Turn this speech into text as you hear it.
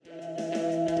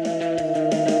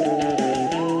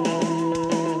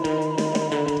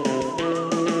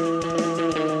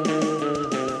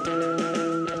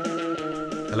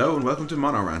welcome to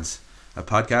Monorants, a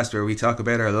podcast where we talk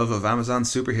about our love of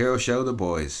Amazon's superhero show, The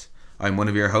Boys. I'm one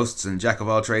of your hosts and jack of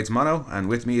all trades, Mono, and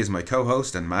with me is my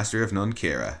co-host and master of none,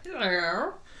 Kira.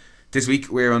 Hello. This week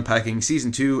we're unpacking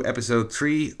Season 2, Episode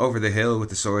 3, Over the Hill with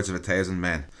the Swords of 1,000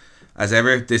 Men. As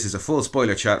ever, this is a full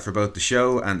spoiler chat for both the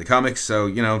show and the comics, so,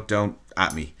 don't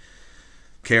at me.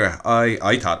 Kira,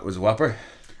 I thought it was a whopper.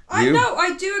 I know,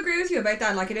 I do agree with you about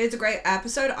that. Like, it is a great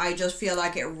episode. I just feel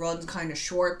like it runs kind of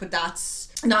short, but that's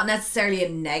not necessarily a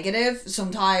negative.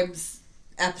 Sometimes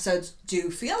episodes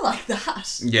do feel like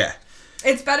that. Yeah.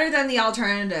 It's better than the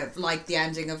alternative, like the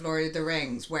ending of Lord of the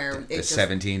Rings, where the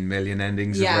 17 million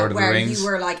endings of Lord of the Rings. Yeah,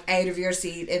 where you were like out of your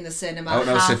seat in the cinema,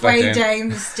 halfway down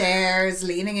the stairs,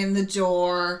 leaning in the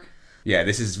door. Yeah,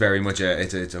 this is very much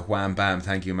a wham bam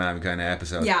thank you ma'am kind of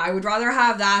episode. Yeah, I would rather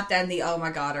have that than the oh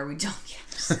my god, are we done yet?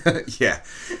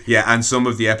 yeah, and some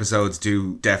of the episodes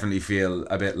do definitely feel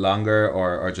a bit longer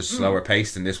or just slower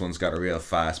paced, and this one's got a real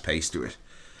fast pace to it.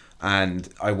 And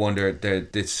I wonder,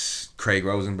 this Craig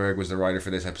Rosenberg was the writer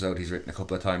for this episode. He's written a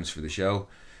couple of times for the show.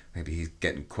 Maybe he's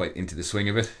getting quite into the swing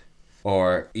of it.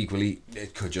 Or equally,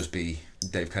 it could just be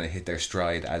they've kind of hit their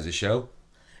stride as a show.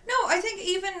 No, I think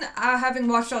even having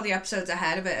watched all the episodes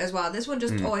ahead of it as well, this one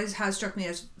just always has struck me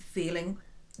as feeling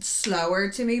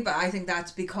slower to me. But I think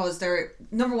that's because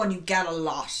number one, you get a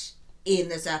lot in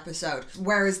this episode.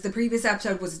 Whereas the previous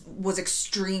episode was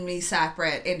extremely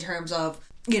separate in terms of,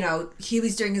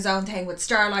 Huey's doing his own thing with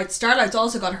Starlight. Starlight's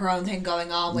also got her own thing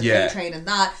going on with A-Train and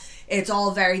that. It's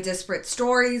all very disparate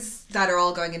stories that are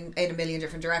all going in a million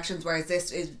different directions, whereas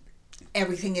this is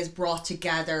everything is brought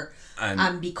together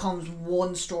and becomes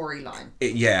one storyline.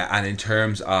 And in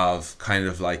terms of kind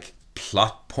of like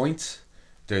plot points,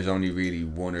 there's only really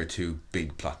one or two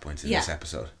big plot points in this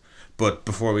episode. But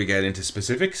before we get into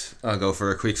specifics, I'll go for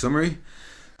a quick summary.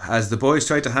 As the boys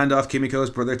try to hand off Kimiko's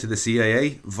brother to the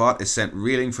CIA, Vought is sent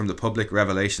reeling from the public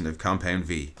revelation of Compound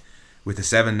V. With the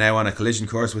Seven now on a collision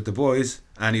course with the boys,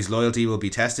 Annie's loyalty will be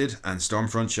tested, and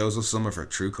Stormfront shows us some of her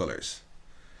true colours.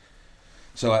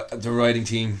 So the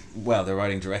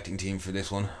writing directing team for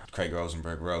this one, Craig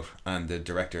Rosenberg wrote, and the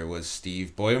director was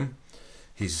Steve Boyum.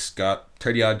 He's got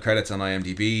 30 odd credits on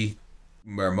IMDb,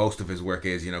 where most of his work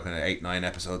is, kind of 8-9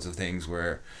 episodes of things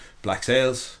were Black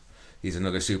Sails. He's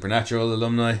another Supernatural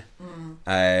alumni.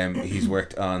 He's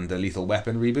worked on the Lethal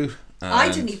Weapon reboot. I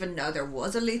didn't even know there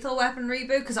was a Lethal Weapon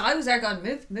reboot, because I was there going,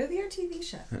 movie or TV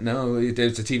show? No,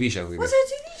 there's a TV show. Was it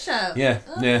a TV show? Yeah.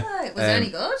 Yeah. Right. Was it any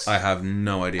good? I have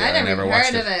no idea. I never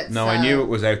watched heard of it. No, I knew it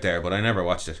was out there, but I never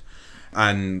watched it.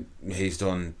 And he's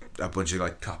done a bunch of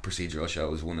like cop procedural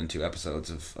shows, 1 and 2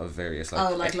 episodes of various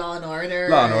like Law and Order.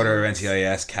 Law and Order,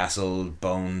 NCIS, Castle,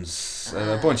 Bones,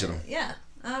 a bunch of them. Yeah.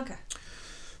 Okay.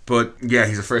 But yeah,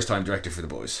 he's a first time director for the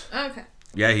boys. Okay.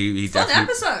 Yeah, he fun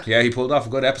episode. Yeah, he pulled off a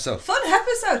good episode. Fun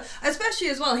episode, especially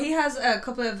as well. He has a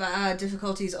couple of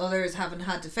difficulties others haven't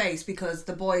had to face, because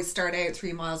the boys start out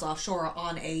 3 miles offshore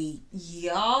on a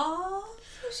yacht.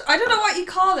 I don't know what you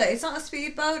call it. It's not a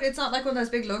speedboat. It's not like one of those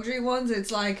big luxury ones.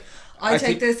 It's like, I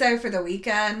take this out for the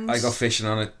weekend. I go fishing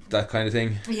on it, that kind of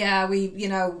thing. Yeah, we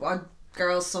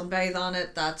girls sunbathe on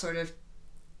it, that sort of.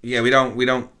 Yeah,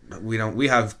 we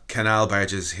have canal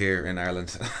barges here in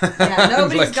Ireland. Yeah,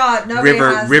 nobody's got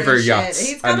river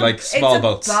yachts and small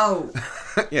boats. Boat.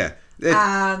 Yeah.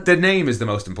 The name is the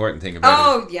most important thing about it.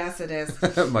 Oh, yes it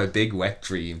is. My big wet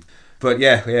dream. But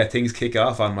yeah, things kick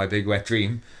off on my big wet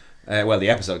dream. The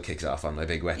episode kicks off on my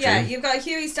big wet dream. Yeah, you've got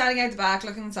Huey standing out the back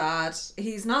looking sad.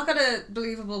 He's not got a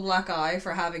believable black eye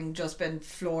for having just been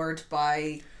floored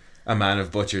by a man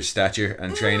of butcher's stature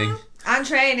and training. And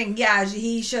training, yeah.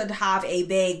 He should have a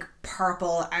big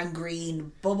purple and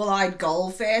green bubble-eyed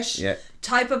goldfish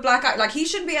type of black eye. Like, he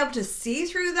shouldn't be able to see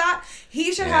through that.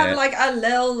 He should have like a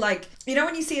little, like,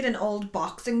 when you see it in old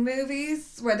boxing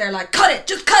movies where they're like,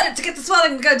 just cut it to get the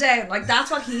swelling to go down. Like,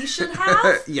 that's what he should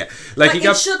have. Yeah,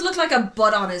 it should look like a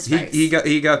butt on his face.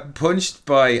 He got punched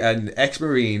by an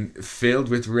ex-Marine filled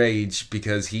with rage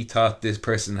because he thought this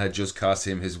person had just cost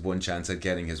him his one chance at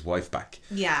getting his wife back.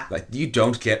 Yeah. Like, you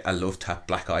don't get a love tap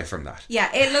black eye from that. Yeah,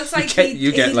 it looks like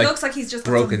you get looks like he's just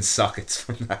broken sockets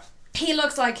from that. He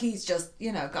looks like he's just,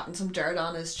 gotten some dirt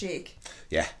on his cheek.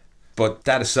 Yeah. But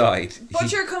that aside,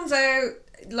 Butcher comes out,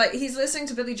 like, he's listening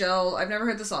to Billy Joel. I've never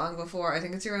heard the song before. I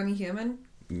think it's You're Only Human.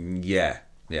 Yeah.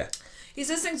 He's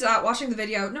listening to that, watching the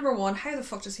video. Number one, how the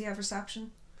fuck does he have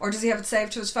reception? Or does he have it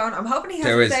saved to his phone? I'm hoping he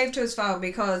has it saved to his phone,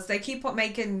 because they keep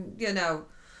making,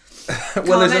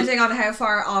 commenting on how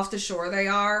far off the shore they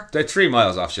are. They're 3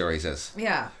 miles offshore, he says.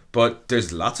 Yeah. But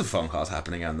there's lots of phone calls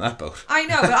happening on that boat. I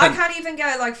know, but I can't even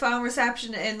get like phone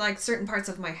reception in like certain parts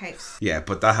of my house. Yeah,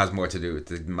 but that has more to do with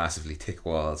the massively thick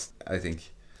walls, I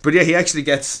think. But yeah, he actually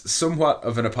gets somewhat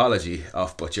of an apology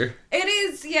off Butcher. It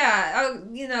is, yeah.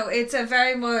 You know, it's a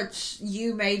very much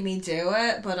you made me do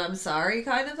it, but I'm sorry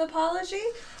kind of apology.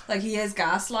 Like, he is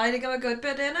gaslighting him a good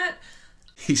bit in it.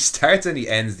 He starts and he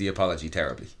ends the apology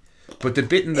terribly. But the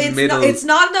bit in the middle... It's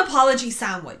not an apology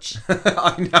sandwich.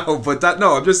 I know, but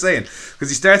I'm just saying. Because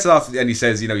he starts off and he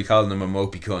says, you know, he called him a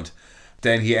mopey cunt.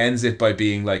 Then he ends it by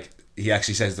being like, he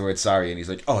actually says the word sorry and he's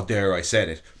like, oh, there, I said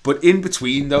it. But in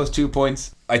between those 2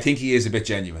 points, I think he is a bit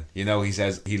genuine. You know, he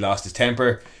says he lost his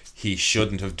temper, he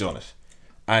shouldn't have done it.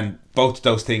 And both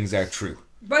those things are true.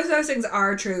 Both those things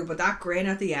are true, but that grin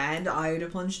at the end, I would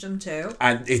have punched him too.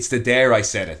 And it's the "there I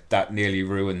said it" that nearly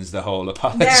ruins the whole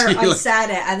apology. There, I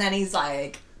said it, and then he's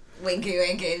like, winky,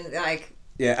 winky, like...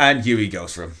 Yeah, and Huey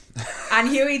goes for him. And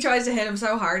Huey tries to hit him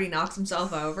so hard he knocks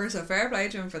himself over, so fair play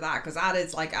to him for that, because that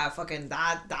is like a fucking...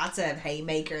 That's a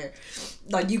haymaker.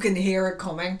 Like, you can hear it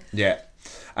coming. Yeah,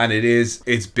 and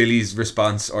it's Billy's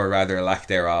response, or rather lack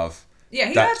thereof. Yeah,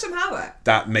 he lets him have it.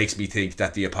 That makes me think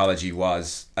that the apology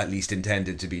was at least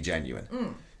intended to be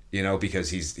genuine. You know, because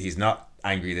he's not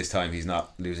angry this time, he's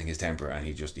not losing his temper, and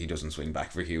he doesn't swing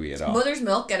back for Huey at all. Mother's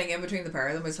milk getting in between the pair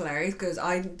of them was hilarious, because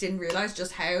I didn't realise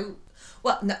just how...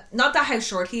 Well, not that how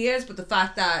short he is, but the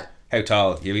fact that... How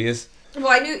tall Huey is? Well,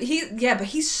 I knew but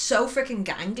he's so freaking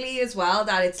gangly as well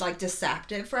that it's like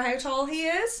deceptive for how tall he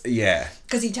is. Yeah.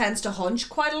 Because he tends to hunch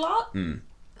quite a lot.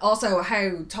 Also,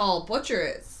 how tall Butcher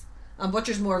is. And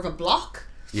Butcher's more of a block.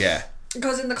 Yeah.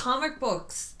 Because in the comic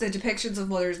books, the depictions of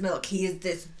Mother's Milk, he is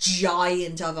this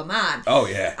giant of a man. Oh,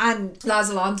 yeah. And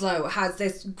Laz Alonso has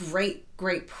this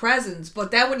great presence. But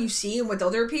then when you see him with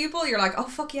other people, you're like, oh,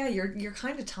 fuck yeah, you're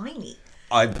kind of tiny.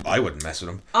 I wouldn't mess with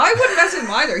him. I wouldn't mess with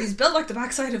him either. He's built like the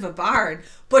backside of a barn.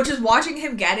 But just watching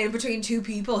him get in between two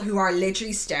people who are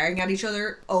literally staring at each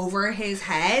other over his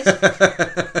head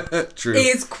True.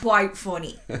 is quite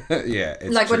funny. Yeah, it's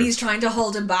like true. when he's trying to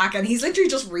hold him back and he's literally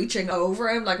just reaching over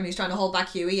him, like when he's trying to hold back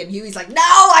Huey, and Huey's like, no,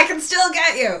 I can still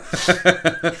get you.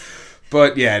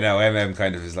 But yeah, no, MM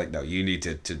kind of is like, no, you need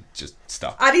to just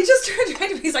stop. And he just turned around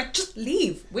to me, he's like, just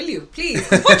leave, will you, please?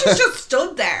 Butcher's just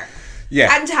stood there.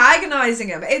 Yeah. Antagonizing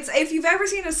him. It's, if you've ever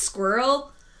seen a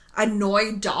squirrel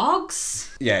annoy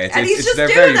dogs. Yeah, and he's just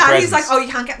doing that. He's like, oh,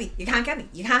 you can't get me. You can't get me.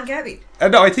 You can't get me.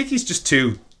 No, I think he's just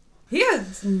too... He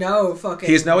has no fucking...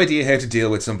 He has no idea how to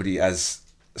deal with somebody as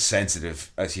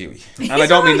sensitive as Huey. And He's I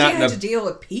don't mean no that... idea how to deal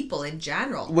with people in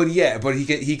general. Well, yeah, but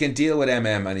he can deal with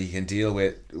MM and he can deal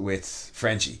with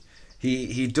Frenchie.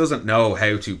 He doesn't know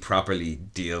how to properly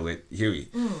deal with Huey.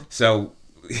 So...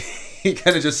 he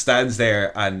kind of just stands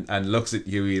there and looks at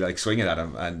Huey like swinging at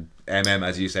him, and MM,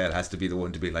 as you said, has to be the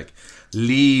one to be like,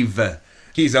 leave.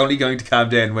 He's only going to calm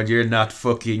down when you're not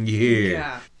fucking here.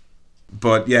 Yeah.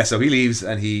 But yeah, so he leaves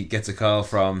and he gets a call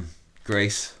from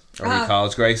Grace, or he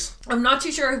calls Grace. I'm not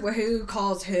too sure who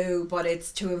calls who, but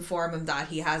it's to inform him that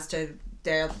he has to,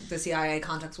 the CIA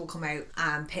contacts will come out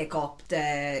and pick up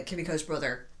the Kimiko's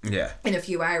brother. Yeah. In a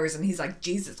few hours, and he's like,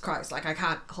 Jesus Christ, like I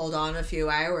can't hold on a few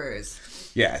hours.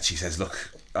 Yeah, and she says, look,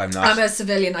 I'm a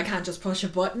civilian, I can't just push a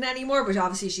button anymore, but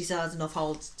obviously she still has enough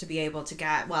hold to be able to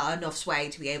get, enough sway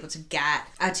to be able to get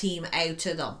a team out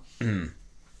to them.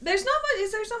 There's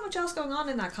not much else going on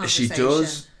in that conversation.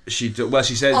 She does. Well,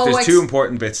 she says there's two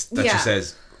important bits that she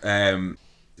says.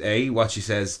 What she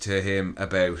says to him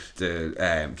about the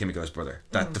Kimiko's brother,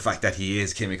 that the fact that he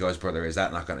is Kimiko's brother, is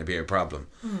that not going to be a problem?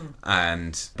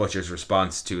 And Butcher's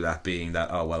response to that being that,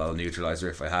 oh well, I'll neutralise her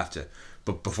if I have to.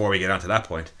 But before we get on to that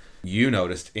point, you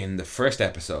noticed in the first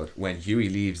episode when Huey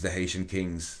leaves the Haitian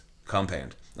King's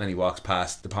compound and he walks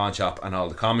past the pawn shop and all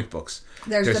the comic books,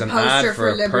 there's an poster ad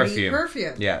for Liberty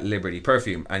perfume. Yeah, Liberty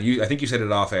perfume. And I think you said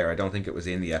it off air. I don't think it was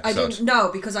in the episode. I didn't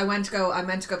know, because I meant to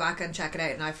go back and check it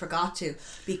out, and I forgot to,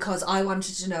 because I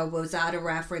wanted to know, was that a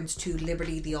reference to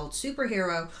Liberty, the old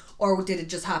superhero, or did it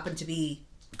just happen to be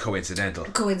coincidental,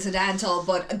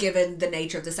 but given the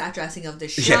nature of the set dressing of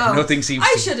this show, nothing seems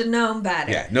I should have known better.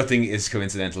 Yeah, nothing is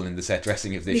coincidental in the set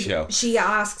dressing of this show. She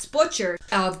asks Butcher,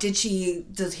 has he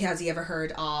ever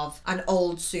heard of an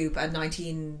old soup, a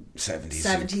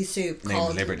 1970s soup named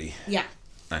called Liberty? Yeah.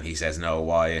 And he says no,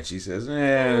 why? And she says,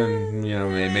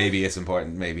 maybe it's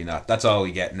important, maybe not. That's all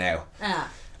we get now.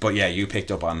 But yeah, you picked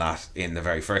up on that in the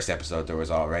very first episode. There was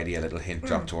already a little hint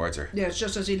dropped towards her. Yeah, it's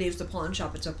just as he leaves the pawn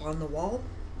shop, it's up on the wall.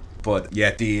 But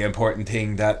yet the important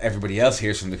thing that everybody else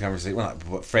hears from the conversation, well,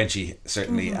 but Frenchie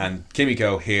certainly, and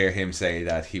Kimiko hear him say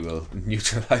that he will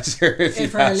neutralise her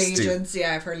if her has allegiance,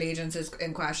 if her allegiance is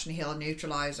in question, he'll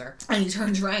neutralise her. And he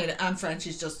turns around and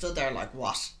Frenchie's just stood there like,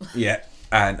 what? Yeah.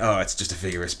 And it's just a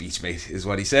figure of speech, mate, is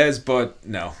what he says. But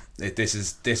no, this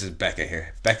is Becca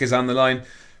here. Becca's on the line.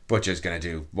 Butcher's gonna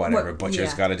do whatever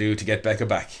Butcher's got to do to get Becca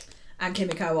back. And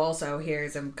Kimiko also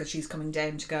hears him because she's coming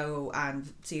down to go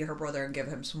and see her brother and give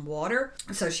him some water.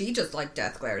 So she just like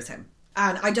death glares him.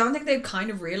 And I don't think they've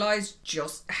kind of realised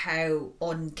just how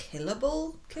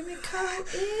unkillable Kimiko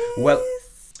is. Well,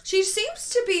 she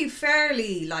seems to be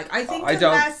fairly like, I think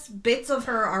unless bits of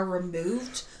her are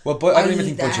removed. Well, but I don't even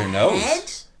think Butcher knows.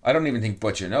 Head. I don't even think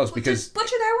Butcher knows because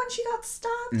Butcher there when she got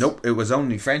stabbed? Nope, it was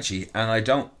only Frenchie,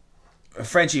 and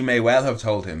Frenchie may well have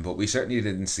told him, but we certainly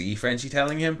didn't see Frenchie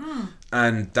telling him.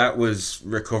 And that was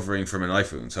recovering from a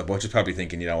knife wound. So Butcher's probably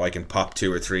thinking, I can pop 2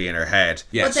 or 3 in her head.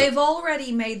 Yeah, but they've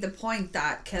already made the point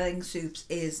that killing Soups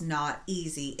is not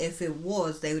easy. If it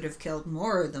was, they would have killed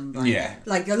more of them by now.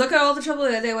 Like, look at all the trouble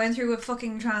that they went through with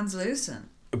fucking Translucent.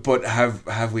 But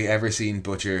have we ever seen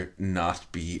Butcher not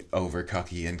be over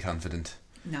cocky and confident?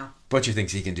 No. Butcher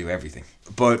thinks he can do everything.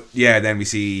 But yeah, then we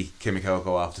see Kimiko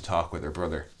go off to talk with her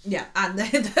brother. Yeah, and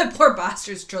the poor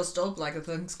bastard's trussed up like a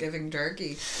Thanksgiving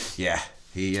turkey. Yeah.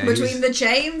 Between the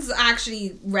chains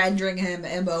actually rendering him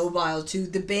immobile to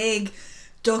the big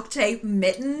duct tape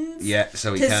mittens. Yeah,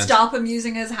 so he to can't stop him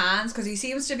using his hands, because he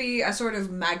seems to be a sort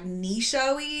of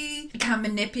Magneto-y, can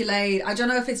manipulate. I don't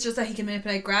know if it's just that he can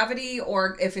manipulate gravity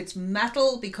or if it's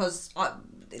metal, because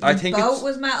I think the boat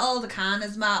was metal, the can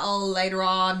is metal. Later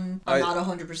on, I'm not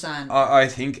 100%. I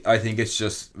think it's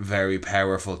just very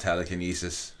powerful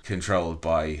telekinesis controlled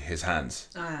by his hands.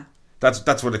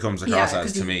 That's what it comes across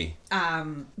as to me.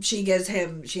 She has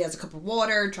a cup of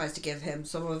water, tries to give him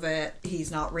some of it.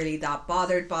 He's not really that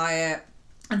bothered by it.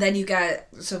 And then you get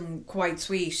some quite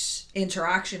sweet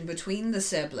interaction between the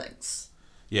siblings.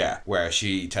 Yeah, where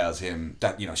she tells him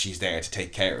that, she's there to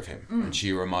take care of him. And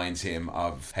she reminds him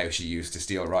of how she used to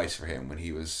steal rice for him when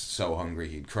he was so hungry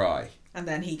he'd cry. And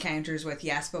then he counters with,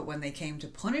 yes, but when they came to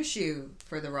punish you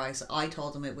for the rice, I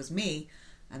told them it was me,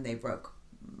 and they broke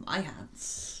my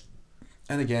hands.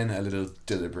 And again, a little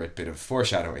deliberate bit of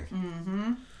foreshadowing.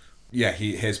 Mm-hmm. Yeah,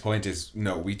 his point is,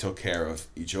 no, we took care of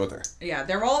each other. Yeah,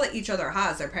 they're all that each other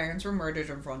has. Their parents were murdered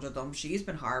in front of them. She's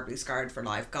been horribly scarred for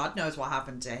life. God knows what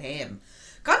happened to him.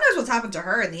 God knows what's happened to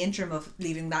her in the interim of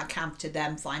leaving that camp to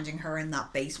them finding her in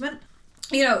that basement.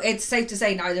 It's safe to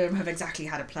say neither of them have exactly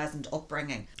had a pleasant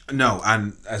upbringing. No,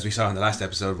 and as we saw in the last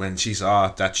episode, when she saw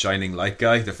that shining light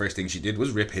guy, the first thing she did was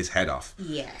rip his head off.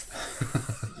 Yes.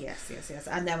 yes.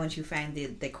 And then when she found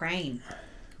the crane...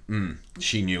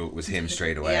 she knew it was him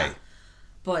straight away. Yeah.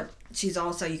 But she's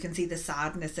also, you can see the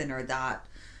sadness in her that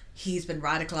he's been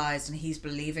radicalized and he's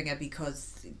believing it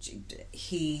because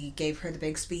he gave her the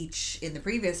big speech in the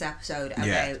previous episode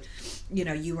about,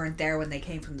 you weren't there when they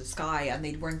came from the sky and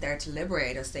they weren't there to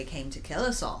liberate us, they came to kill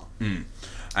us all.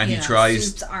 And he tries...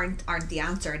 Soups aren't the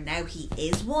answer, and now he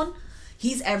is one.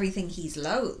 He's everything he's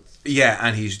loathed. Yeah,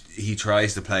 and he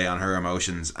tries to play on her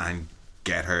emotions and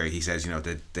get her. He says,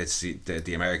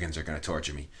 the Americans are going to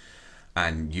torture me.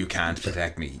 And you can't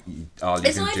protect me. All you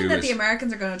it's can not do even that is... the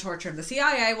Americans are going to torture him. The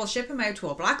CIA will ship him out to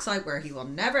a black site where he will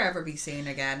never ever be seen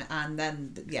again, and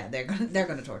then they're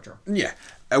going to torture him. Yeah,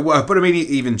 but I mean,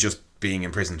 even just being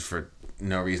imprisoned for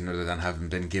no reason other than having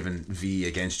been given V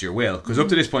against your will, because up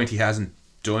to this point he hasn't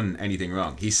done anything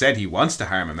wrong. He said he wants to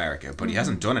harm America, but he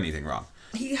hasn't done anything wrong.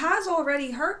 He has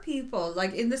already hurt people,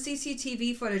 like in the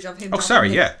CCTV footage of him. Oh,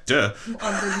 sorry, duh. Him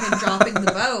dropping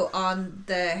the boat on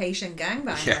the Haitian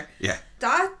gangbanger. Yeah.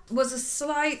 That was a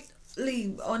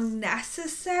slightly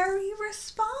unnecessary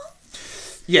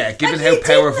response. Yeah, given how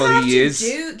powerful he is,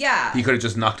 he could have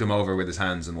just knocked him over with his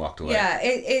hands and walked away. Yeah,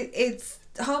 it's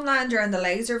Homelander and the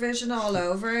laser vision all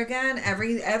over again.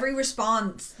 Every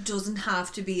response doesn't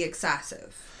have to be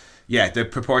excessive. Yeah, the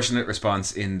proportionate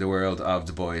response in the world of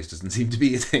The Boys doesn't seem to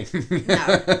be a thing.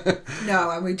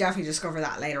 No, and we definitely discover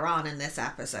that later on in this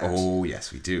episode. Oh,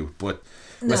 yes, we do. But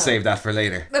we'll save that for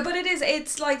later. But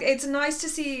it's nice to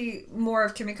see more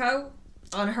of Kimiko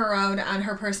on her own and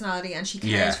her personality, and she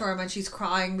cares for him, and she's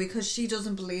crying because she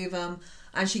doesn't believe him,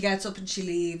 and she gets up and she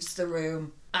leaves the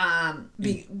room.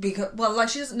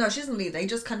 Because she doesn't leave. They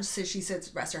just kind of she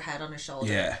sits, rests her head on his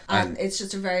shoulder. Yeah, and it's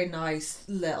just a very nice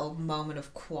little moment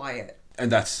of quiet.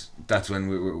 And that's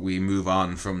when we move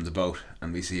on from the boat,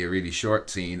 and we see a really short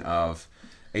scene of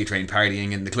A-Train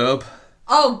partying in the club.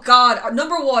 Oh God!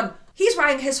 Number one, he's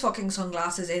wearing his fucking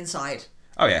sunglasses inside.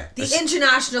 Oh yeah, the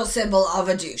international symbol of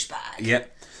a douchebag. Yeah.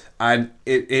 And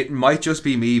it might just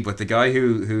be me, but the guy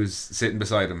who's sitting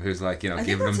beside him, who's like, you know,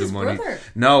 giving him the money. Brother.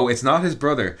 No, it's not his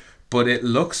brother, but it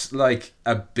looks like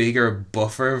a bigger,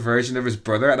 buffer version of his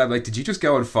brother. And I'm like, did you just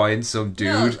go and find some dude?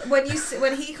 No,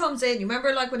 when he comes in, you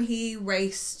remember like when he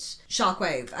raced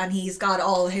Shockwave and he's got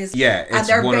all his and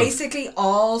they're basically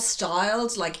all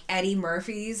styled like Eddie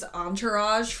Murphy's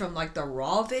Entourage from like the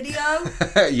Raw video.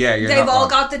 Yeah, they've all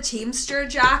got the Teamster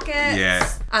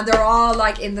jackets, and they're all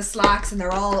like in the slacks, and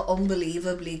they're all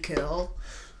unbelievably cool.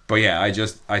 But yeah,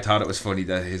 I thought it was funny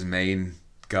that his main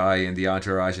guy in the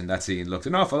Entourage in that scene looked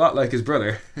an awful lot like his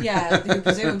brother. Yeah, who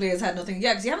presumably has had nothing.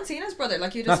 Yeah, because you haven't seen his brother.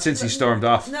 Like, you just not since he stormed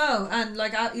off. No, and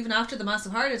like even after the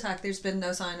massive heart attack, there's been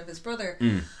no sign of his brother.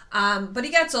 But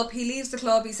he gets up, he leaves the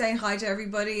club, he's saying hi to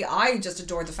everybody. I just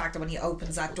adore the fact that when he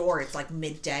opens that door, it's like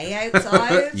midday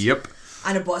outside. Yep.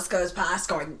 And a bus goes past,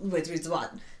 going with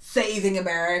what? Saving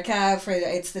America for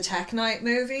it's the Tech Night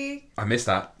movie. I missed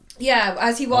that. Yeah,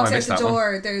 as he walks out the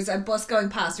door, there's a bus going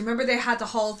past. Remember they had the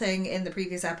whole thing in the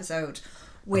previous episode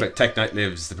with Tech Night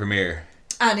Lives, the premiere.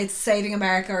 And it's Saving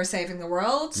America or Saving the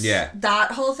World. Yeah. That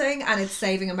whole thing, and it's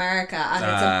Saving America,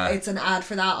 and it's an ad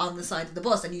for that on the side of the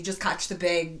bus, and you just catch the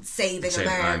big Saving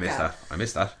America. I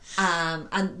missed that.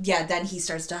 And yeah, then he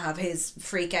starts to have his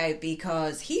freak out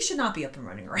because he should not be up and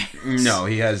running around. No,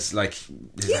 he has like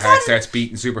his heart starts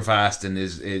beating super fast, and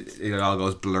it all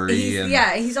goes blurry.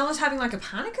 He's almost having like a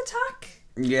panic attack.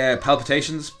 Yeah,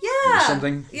 palpitations. Yeah, or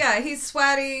something. Yeah, he's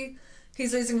sweaty.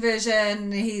 He's losing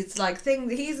vision. He's like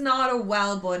he's not a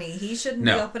well bunny. He shouldn't be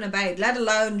up and about, let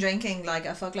alone drinking like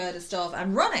a fuckload of stuff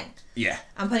and running. Yeah.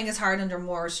 And putting his heart under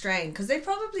more strain, because they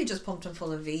probably just pumped him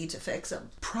full of V to fix him.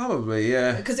 Probably,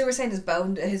 yeah. Because they were saying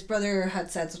his brother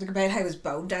had said something about how his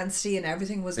bone density and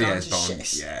everything was gone to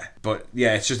shit. Yeah. But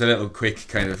yeah, it's just a little quick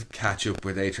kind of catch up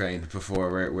with A-Train before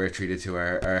we're treated to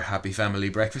our happy family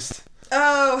breakfast.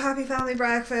 Oh, happy family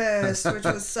breakfast, which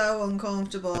was so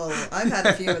uncomfortable. I've had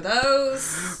a few of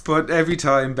those. But every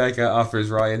time Becca offers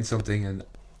Ryan something and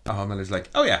Miller's like,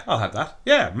 oh yeah, I'll have that.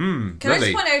 Yeah, Can lovely. I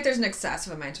just point out there's an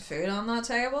excessive amount of food on that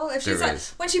table? If she's like,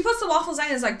 when she puts the waffles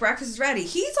down, it's like breakfast is ready.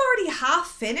 He's already half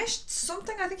finished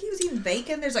something. I think he was eating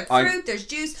bacon. There's like fruit, there's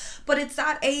juice, but it's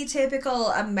that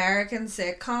atypical American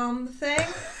sitcom thing.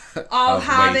 Of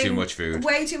having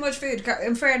way too much food.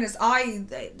 In fairness,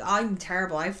 I'm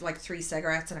terrible. I have like 3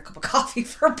 cigarettes and a cup of coffee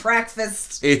for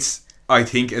breakfast. I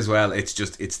think as well, it's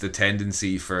the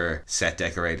tendency for set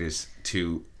decorators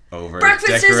to over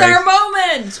breakfast is our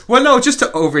moment. Well, no, just to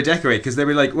over decorate, because they'll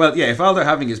be like, well, yeah, if all they're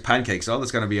having is pancakes, all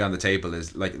that's going to be on the table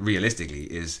is like realistically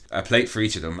is a plate for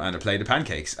each of them and a plate of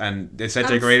pancakes, and the set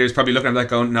decorators probably looking at them like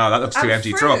going, no, that looks too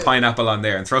empty. Throw a pineapple on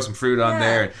there and throw some fruit on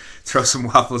there and throw some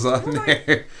waffles on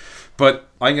there. But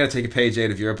I'm going to take a page out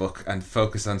of your book and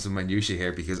focus on some minutiae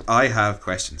here, because I have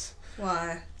questions.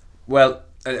 Why? Well,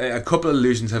 a couple of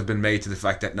allusions have been made to the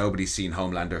fact that nobody's seen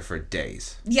Homelander for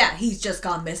days. Yeah, he's just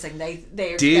gone missing.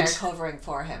 They're covering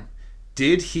for him.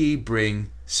 Did he bring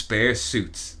spare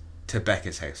suits to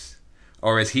Becca's house?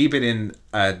 Or has he been in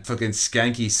a fucking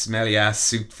skanky, smelly ass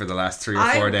suit for the last 3 or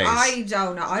 4 days? I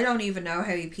don't know. I don't even know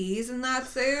how he pees in that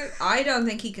suit. I don't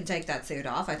think he can take that suit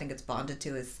off. I think it's bonded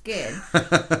to his skin.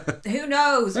 Who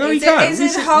knows? No, he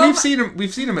can.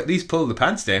 We've seen him at least pull the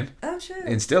pants down. Oh, sure.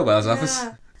 In Stillwell's office.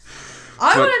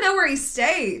 I want to know where he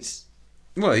stayed.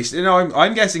 Well,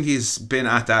 I'm guessing he's been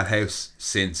at that house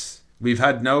since. We've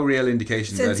had no real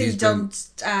indication that he's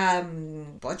dumped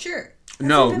Butcher.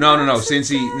 No. Since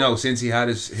he had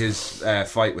his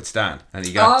fight with Stan and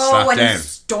he got slapped when down. He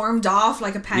stormed off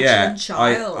like a petulant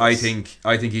child. I think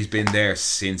he's been there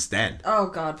since then. Oh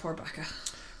God, poor Becca.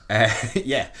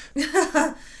 Yeah.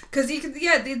 Because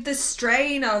the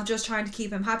strain of just trying to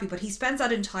keep him happy, but he spends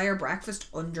that entire breakfast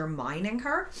undermining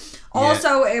her.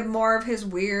 Also, more of his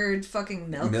weird fucking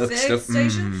milk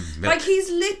fixation. Like, he's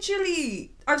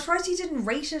literally... I'm surprised he didn't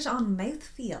rate it on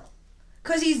mouthfeel.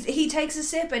 Because he takes a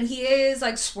sip and he is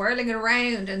like swirling it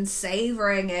around and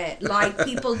savouring it like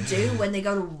people do when they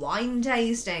go to wine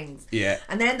tastings. Yeah.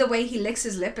 And then the way he licks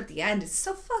his lip at the end is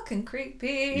so fucking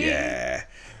creepy. Yeah.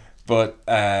 But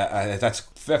that's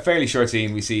a fairly short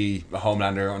scene. We see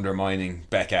Homelander undermining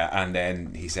Becca, and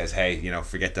then he says, hey,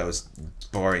 forget those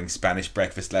boring Spanish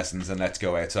breakfast lessons and let's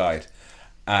go outside.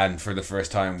 And for the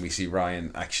first time we see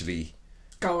Ryan actually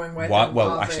going with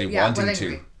wanting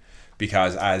to,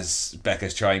 because as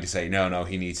Becca's trying to say no,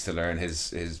 he needs to learn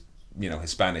his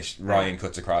Spanish, Ryan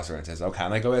cuts across her and says, oh,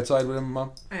 can I go outside with him,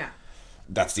 Mom? Yeah.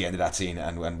 That's the end of that scene.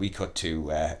 And when we cut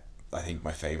to I think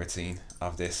my favourite scene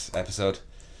of this episode,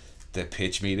 the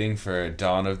pitch meeting for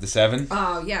Dawn of the Seven.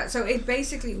 Oh yeah, so it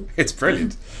basically... It's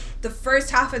brilliant. the first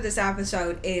half of this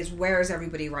episode is where's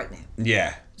everybody right now?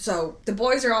 Yeah. So the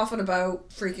boys are off and about,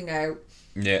 freaking out.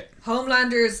 Yeah.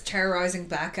 Homelander's terrorising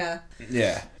Becca.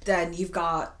 Yeah. Then you've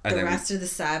got the rest of the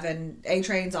 7.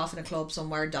 A-Train's off in a club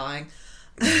somewhere dying.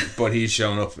 But he's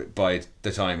shown up by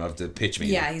the time of the pitch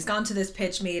meeting. Yeah, he's gone to this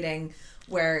pitch meeting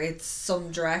where it's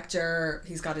some director.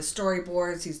 He's got his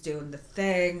storyboards. He's doing the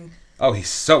thing. Oh, he's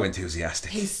so enthusiastic.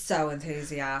 He's so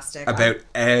enthusiastic. About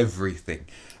everything.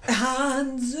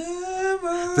 Hans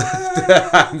Zimmer. The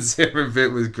Hans Zimmer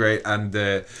bit was great, and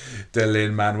the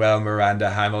Lin-Manuel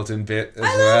Miranda Hamilton bit as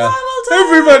well. Hamilton.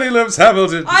 Everybody loves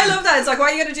Hamilton. I love that. It's like,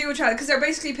 what are you going to do with Because they're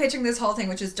basically pitching this whole thing,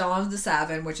 which is Dawn of the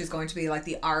 7, which is going to be like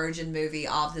the origin movie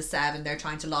of the 7. They're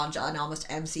trying to launch an almost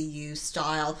MCU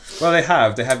style. Well, they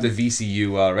have the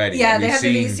VCU already. Yeah, they have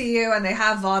the VCU, and they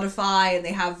have Vodify, and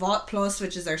they have Vot Plus,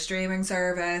 which is their streaming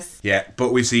service. Yeah,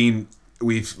 but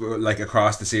we've like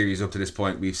across the series up to this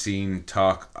point, we've seen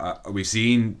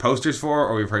posters for,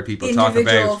 or we've heard people talk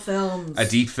about films. A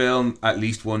Deep film, at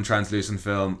least one Translucent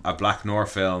film, a Black Noir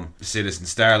film, Citizen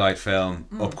Starlight film,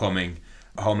 upcoming.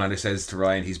 Homelander says to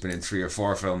Ryan he's been in 3 or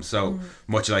 4 films, so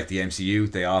much like the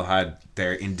MCU, they all had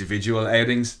their individual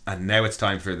outings, and now it's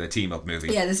time for the team up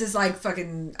movie. Yeah, this is like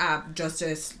fucking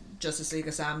Justice League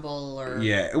Assemble, or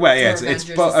it's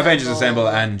both Avengers Assemble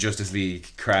and Justice League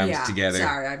crammed together.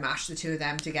 Sorry, I mashed the 2 of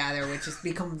them together, which has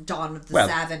become Dawn of the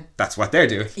 7. That's what they're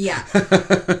doing. Yeah.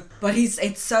 But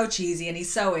it's so cheesy and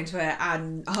he's so into it,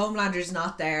 and Homelander's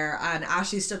not there, and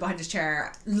Ashley stood behind his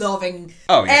chair loving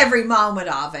every moment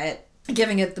of it,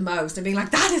 giving it the most and being like,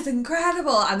 that is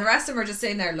incredible, and the rest of them are just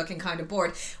sitting there looking kind of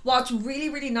bored. What's really,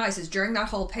 really nice is during that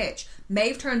whole pitch,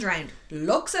 Maeve turns around,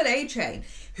 looks at A-Train,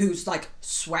 who's like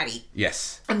sweaty.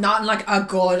 Yes. And not in like a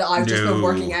good, I've just been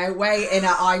working out way, in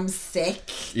a I'm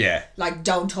sick. Yeah. Like,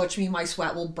 don't touch me, my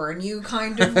sweat will burn you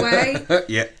kind of way.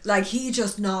 Yeah. Like, he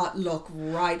just not look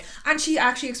right. And she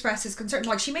actually expresses concern.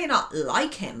 Like, she may not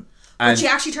like him, but she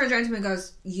actually turns around to him and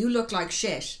goes, you look like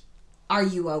shit. Are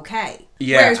you okay?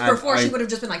 Yeah. Whereas before she would have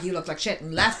just been like, you look like shit,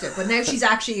 and left it. But now she's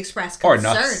actually expressed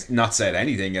concern. Or not said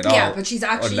anything at all. Yeah, but she's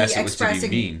actually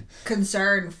expressing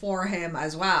concern for him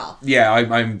as well. Yeah,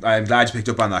 I'm glad you picked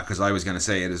up on that, because I was going to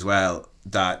say it as well,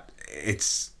 that it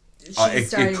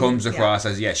comes across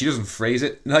as, she doesn't phrase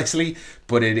it nicely,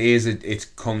 but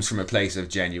it comes from a place of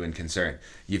genuine concern.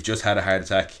 You've just had a heart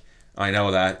attack. I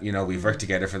know that, we've worked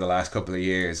together for the last couple of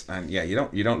years, and you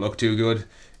don't look too good.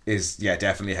 Is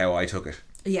definitely how I took it.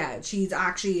 Yeah, she's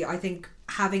actually, I think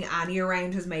having Annie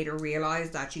around has made her realise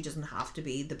that she doesn't have to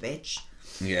be the bitch.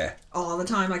 Yeah. All the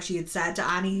time, like she had said to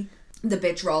Annie, the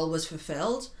bitch role was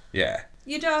fulfilled. Yeah.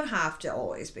 You don't have to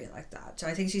always be like that. So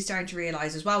I think she's starting to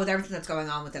realise as well, with everything that's going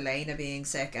on with Elena being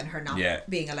sick and her not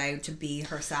being allowed to be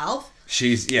herself.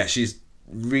 She's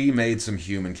remade some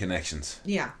human connections.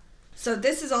 Yeah. So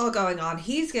this is all going on.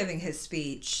 He's giving his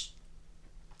speech.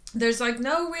 There's like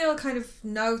no real kind of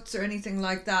notes or anything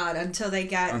like that until they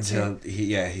get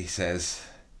he says,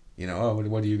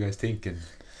 what do you guys think? And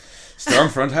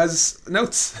Stormfront has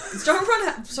notes.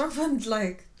 Stormfront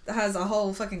like has a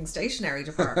whole fucking stationery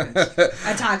department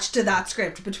attached to that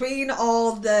script, between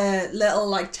all the little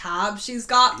like tabs she's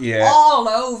got all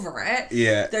over it.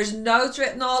 Yeah, there's notes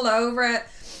written all over it.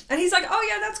 And he's like, oh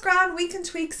yeah, that's grand, we can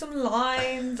tweak some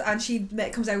lines. And she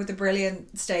comes out with a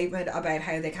brilliant statement about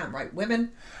how they can't write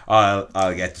women.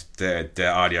 I'll get the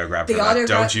audio grab for that,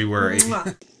 don't you worry.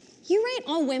 You write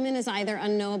all women as either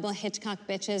unknowable Hitchcock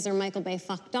bitches or Michael Bay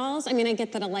fuck dolls. I mean, I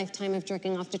get that a lifetime of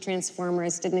jerking off to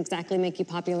Transformers didn't exactly make you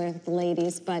popular with the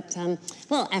ladies, but a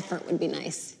little effort would be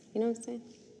nice. You know what I'm saying?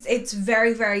 It's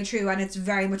very, very true, and it's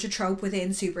very much a trope within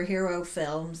superhero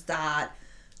films that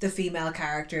the female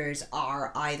characters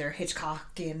are either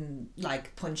Hitchcockian,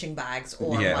 like, punching bags,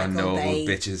 or Michael Bay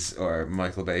bitches, or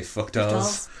Michael Bay fuck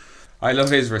dolls. I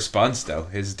love his response, though.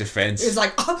 His defense. It's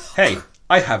like, hey,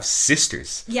 I have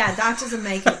sisters. Yeah, that doesn't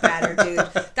make it better, dude.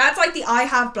 That's like the I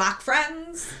have black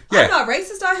friends. I'm not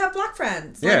racist, I have black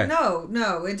friends. Like,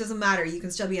 no, it doesn't matter. You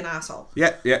can still be an asshole.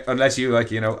 Yeah, unless you,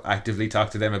 actively talk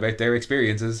to them about their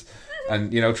experiences.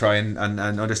 And, try and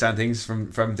understand things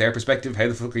from their perspective. How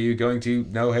the fuck are you going to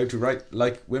know how to write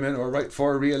like women or write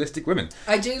for realistic women?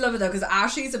 I do love it, though, because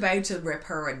Ashley's about to rip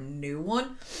her a new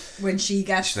one when she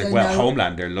gets... She's like,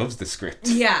 Homelander loves the script.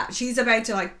 Yeah, she's about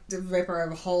to, rip her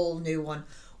a whole new one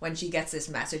when she gets this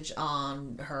message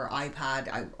on her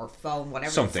iPad or phone,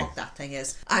 whatever the fuck that thing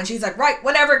is. And she's like, right,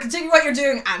 whatever, continue what you're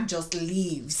doing, and just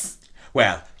leaves.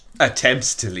 Well,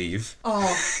 attempts to leave.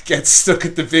 Oh. Gets stuck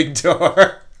at the big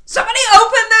door. Somebody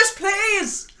open this,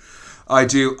 please! I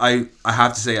do. I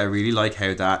have to say, I really like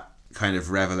how that kind of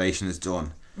revelation is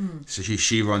done. So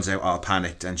she runs out all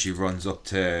panicked, and she runs up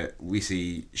to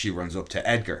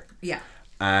Edgar. Yeah.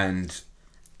 And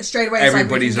straight away,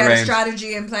 everybody's it's like, we can get around. a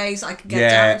strategy in place. I can get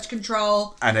damage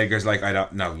control. And Edgar's like, I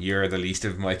don't know, you're the least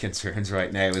of my concerns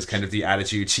right now, is kind of the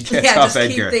attitude she gets off just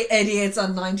Edgar. keep the idiots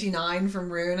on 99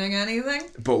 from ruining anything.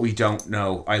 But we don't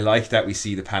know. I like that we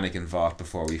see the panic in Vought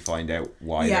before we find out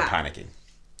why they're panicking.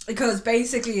 Because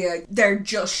basically, they're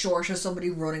just short of somebody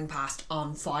running past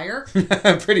on fire.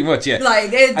 Pretty much, yeah.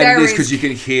 Like, and it is because you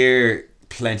can hear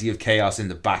plenty of chaos in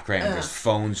the background. There's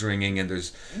phones ringing, and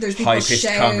there's high-pitched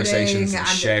conversations and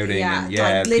shouting, and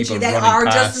like, people literally they running are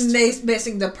past. just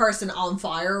missing the person on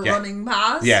fire running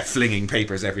past. Yeah, flinging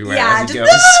papers everywhere Yeah, as he goes.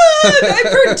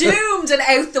 we're doomed, and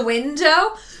out the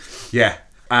window. Yeah,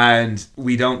 and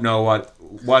we don't know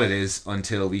what it is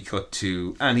until we cut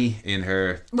to Annie in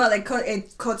her. Well,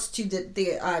 it cuts to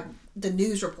the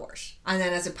news report, and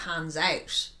then as it pans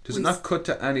out, Does it not cut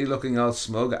to Annie looking all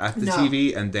smug at the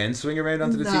TV and then swing around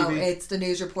onto the TV? No, it's the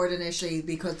news report initially,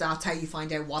 because that's how you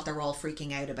find out what they're all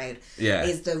freaking out about. Yeah.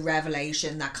 Is the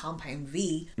revelation that Compound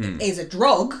V is a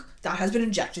drug that has been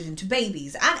injected into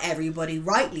babies, and everybody,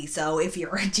 rightly so, if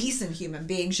you're a decent human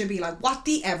being, should be like, what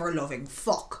the ever-loving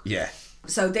fuck? Yeah.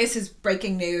 So this is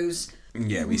breaking news.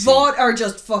 Yeah, we see. Vought are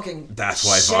just fucking That's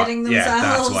why shitting Vought. themselves. Yeah,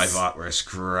 that's why Vought were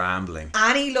scrambling.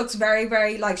 Annie looks very,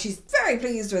 very, like, she's very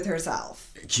pleased with herself.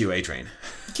 QA train.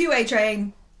 QA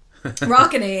train,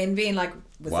 rocking in, being like,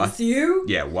 was this you?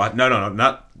 Yeah, what? No,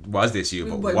 not was this you,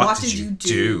 but what did you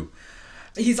do?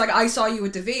 He's like, I saw you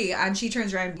with the V, and she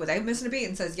turns around without missing a beat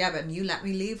and says, yeah, but you let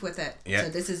me leave with it. Yeah. So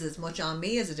this is as much on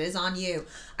me as it is on you.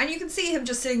 And you can see him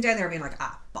just sitting down there being like,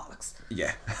 bollocks.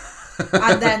 Yeah.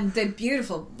 And then the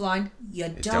beautiful line, you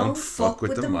don't fuck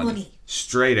with the money.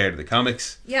 Straight out of the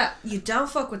comics. Yeah, you don't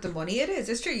fuck with the money.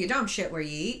 It's true. You don't shit where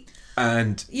you eat.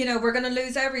 And we're going to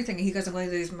lose everything. He goes, I'm going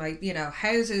to lose my,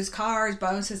 houses, cars,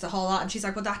 bonuses, the whole lot. And she's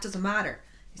like, well, that doesn't matter.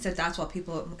 He said, that's what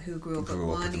people who grew up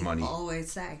with money always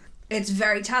say. It's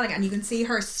very telling, and you can see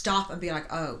her stop and be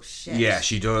like, oh shit. Yeah,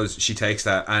 she does. She takes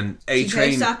that, and she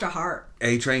takes that to heart.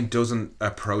 A-Train doesn't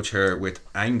approach her with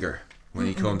anger when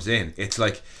he comes in. It's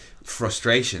like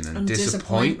frustration and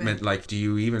disappointment. Like, do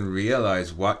you even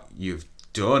realise what you've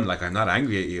done? Like, I'm not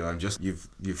angry at you. I'm just you've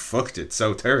fucked it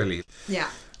so thoroughly. Yeah.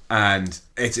 And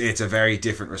it's a very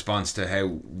different response to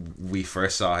how we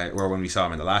first saw it, or when we saw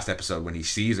him in the last episode when he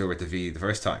sees her with the V the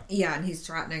first time. Yeah, and he's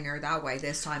threatening her that way.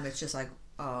 This time it's just like,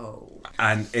 oh.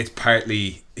 And it's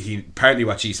partly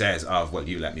what she says of, well,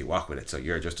 you let me walk with it, so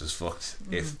you're just as fucked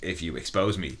if you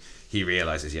expose me. He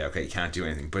realizes, yeah, okay, he can't do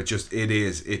anything, but just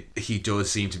he does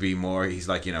seem to be more, he's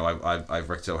like, I've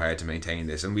worked so hard to maintain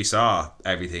this, and we saw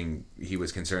everything he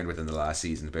was concerned with in the last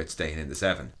season about staying in the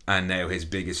 7, and now his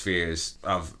biggest fears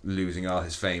of losing all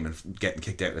his fame and getting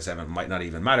kicked out of the 7 might not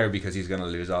even matter, because he's going to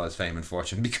lose all his fame and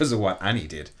fortune because of what Annie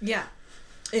did. Yeah.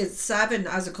 It's 7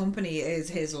 as a company is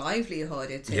his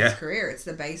livelihood. It's his career. It's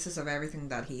the basis of everything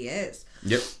that he is.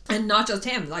 Yep. And not just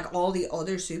him, like all the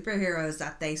other superheroes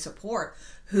that they support,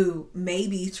 who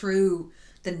maybe through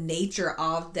the nature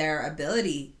of their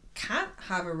ability can't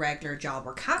have a regular job,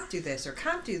 or can't do this or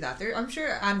can't do that. I'm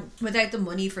sure, and without the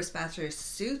money for special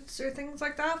suits or things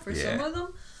like that for some of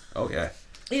them. Oh yeah.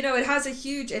 It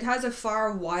has a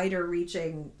far wider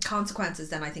reaching consequences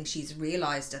than I think she's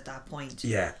realised at that point.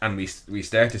 Yeah, and we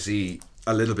start to see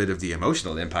a little bit of the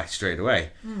emotional impact straight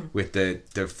away with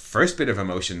the first bit of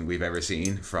emotion we've ever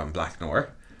seen from Black Noir.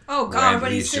 Oh God,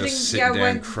 when he's just sitting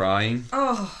down crying.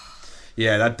 Oh.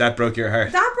 Yeah, that broke your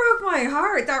heart. That broke my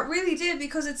heart. That really did,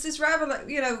 because it's this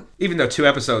revelation, Even though 2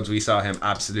 episodes we saw him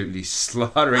absolutely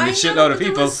slaughtering a shitload of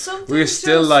people, we were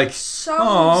still like,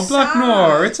 oh, Black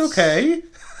Noir, it's okay.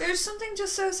 There's something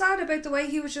just so sad about the way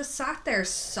he was just sat there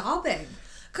sobbing.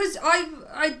 Because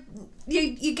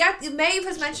Maeve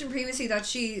has mentioned previously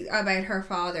that about her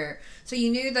father. So you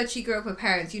knew that she grew up with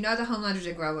parents. You know that Homelander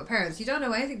didn't grow up with parents. You don't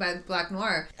know anything about Black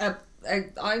Noir.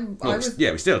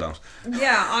 We still don't.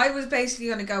 Yeah, I was basically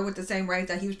going to go with the same rate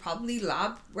that he was probably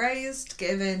lab raised,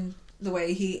 given the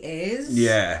way he is.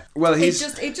 Yeah. Well, there was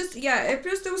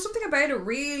something about it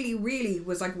really, really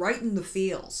was like right in the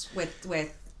feels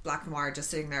with Black Noir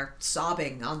just sitting there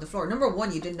sobbing on the floor. Number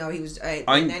one, you didn't know he was in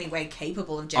any way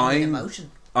capable of genuine emotion.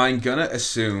 I'm gonna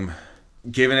assume,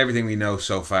 given everything we know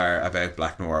so far about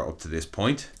Black Noir up to this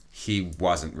point, he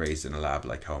wasn't raised in a lab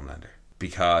like Homelander,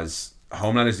 because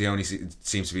Homelander's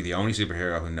seems to be the only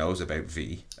superhero who knows about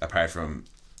V, apart from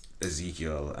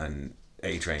Ezekiel and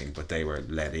A-Train, but they were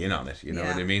let in on it. You know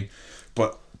what I mean?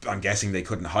 But I'm guessing they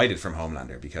couldn't hide it from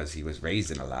Homelander because he was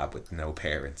raised in a lab with no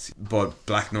parents. But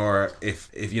Black Noir, if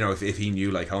he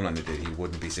knew like Homelander did, he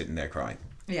wouldn't be sitting there crying.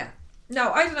 Yeah.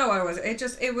 No, I don't know what it was.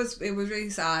 It was really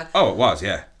sad. Oh, it was,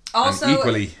 yeah. Also, and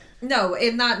equally... No,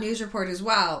 in that news report as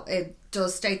well, it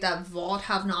does state that Vought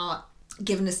have not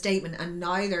given a statement, and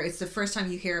neither. It's the first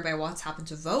time you hear about what's happened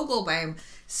to Vogelbaum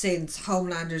since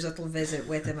Homelander's little visit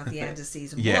with him at the end of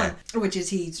season 1, which is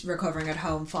he's recovering at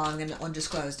home following an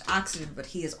undisclosed accident, but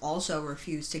he has also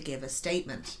refused to give a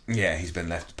statement. Yeah, he's been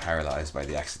left paralysed by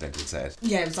the accident, it said.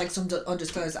 Yeah, it was like some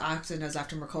undisclosed accident has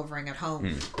left him recovering at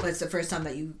home, but it's the first time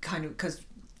that you kind of, because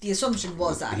the assumption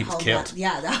was that he was killed.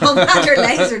 Yeah, the Homelander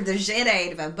lasered the shit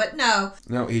out of him, but no.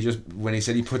 No, he just, when he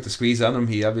said he put the squeeze on him,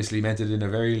 he obviously meant it in a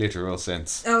very literal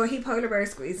sense. Oh, he polar bear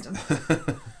squeezed him.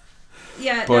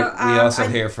 Yeah, but we also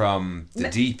hear from the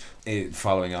Deep,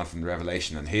 following on from the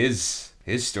Revelation, and his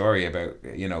story about,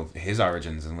 you know, his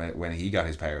origins and when he got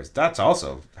his powers. That's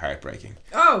also heartbreaking.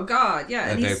 Oh God, yeah,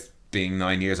 and about being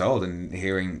 9 years old and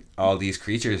hearing all these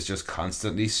creatures just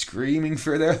constantly screaming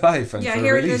for their life and for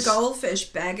hearing release. The goldfish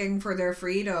begging for their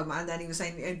freedom, and then he was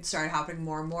saying it started happening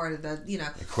more and more. That, you know,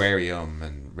 aquarium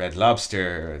and Red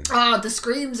Lobster and the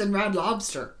screams in Red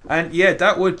Lobster. And yeah,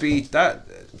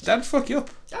 that'd fuck you up.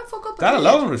 That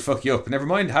alone would fuck you up. Never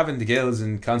mind having the gills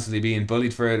and constantly being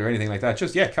bullied for it or anything like that.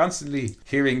 Just constantly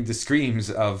hearing the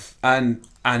screams of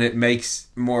and it makes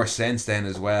more sense then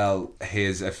as well,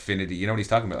 his affinity. You know, when he's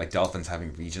talking about like dolphins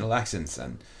having regional accents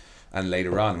and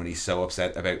later on when he's so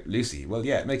upset about Lucy. Well,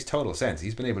 yeah, it makes total sense.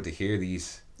 He's been able to hear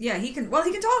these. Yeah, he can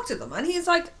talk to them, and he's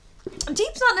like,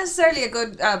 Deep's not necessarily a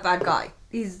good bad guy.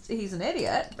 He's an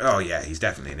idiot. Oh yeah, he's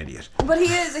definitely an idiot. But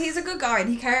he's a good guy, and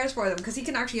he cares for them because he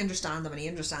can actually understand them and he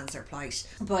understands their plight.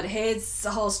 But his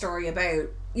whole story about,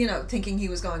 you know, thinking he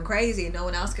was going crazy and no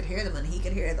one else could hear them and he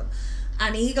could hear them.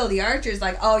 And Eagle the Archer is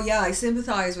like, oh yeah, I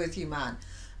sympathise with you, man.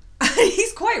 And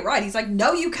he's quite right. He's like,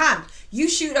 no, you can't. You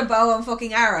shoot a bow and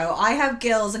fucking arrow. I have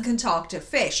gills and can talk to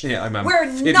fish. Yeah, We're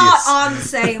not on the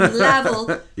same level.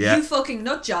 Yeah. You fucking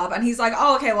nut job. And he's like,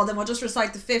 oh, okay, well then we'll just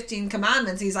recite the 15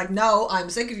 commandments. He's like, no,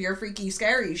 I'm sick of your freaky,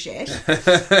 scary shit.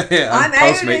 I'm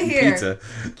out of here. Pizza.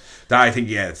 That, I think,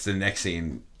 it's the next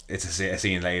scene. It's a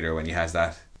scene later when he has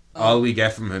that. All we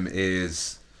get from him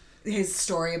is his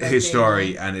story about his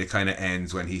story, and it kind of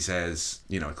ends when he says,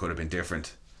 you know, it could have been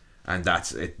different. And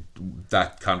that's it.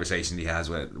 That conversation he has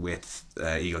with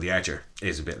Eagle the Archer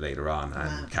is a bit later on,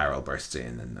 and Carol bursts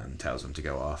in and tells him to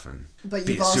go off and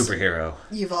be a superhero.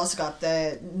 You've also got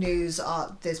the news,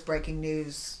 this breaking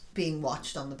news being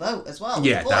watched on the boat as well.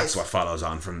 Yeah, that's what follows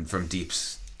on from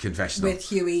Deep's confessional. With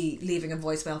Huey leaving a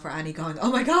voicemail for Annie going,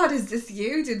 oh my God, is this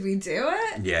you? Did we do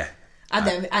it? Yeah.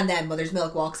 And then Mother's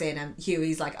Milk walks in and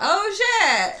Huey's like, oh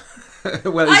shit.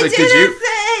 Well, he's like, did a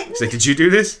thing. He's like, did you do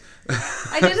this?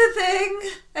 I did a thing.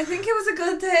 I think it was a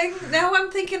good thing. Now I'm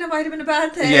thinking it might have been a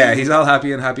bad thing. Yeah, he's all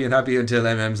happy until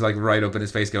MM's like right up in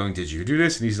his face going, did you do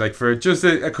this? And he's like, for just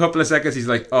a couple of seconds, he's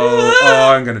like,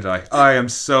 oh, I'm going to die. I am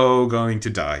so going to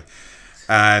die.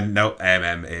 And no,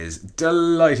 is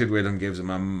delighted with him, gives him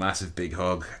a massive big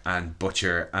hug, and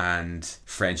Butcher and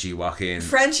Frenchie walk in.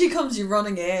 Frenchie comes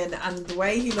running in, and the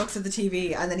way he looks at the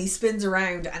TV, and then he spins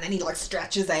around, and then he like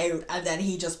stretches out, and then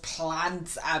he just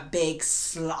plants a big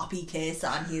sloppy kiss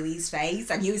on Huey's face,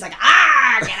 and Huey's like,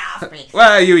 get off me.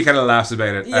 Well, Huey kind of laughs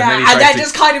about it. Yeah, and then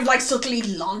just kind of like subtly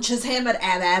launches him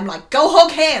at like, go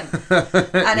hug him.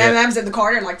 And MM's in the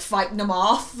corner like fighting him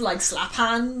off, like slap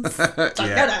hands. Like,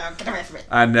 no, get away from me.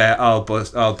 And all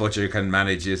Butcher can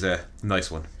manage is a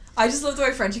nice one. I just love the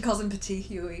way Frenchie calls him Petit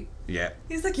Huey. Yeah.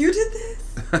 He's like, you did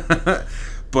this.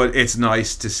 But it's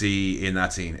nice to see in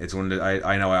that scene. It's one that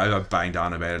I know I banged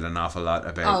on about it an awful lot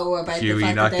about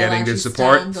Huey not getting the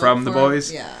support from the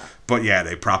boys. Yeah. But yeah,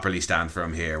 they properly stand for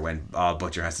him here when all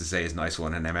Butcher has to say is nice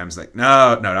one, and MM's like,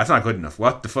 no, that's not good enough.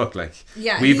 What the fuck? Like,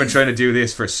 we've been trying to do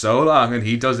this for so long, and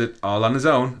he does it all on his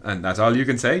own, and that's all you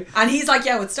can say. And he's like,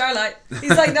 yeah, with Starlight.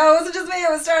 He's like, no, it wasn't just me,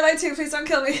 it was Starlight too. Please don't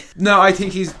kill me. No, I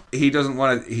think he doesn't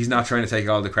want to. He's not trying to take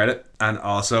all the credit, and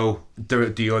also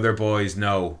the other boys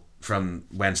know from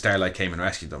when Starlight came and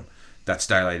rescued them that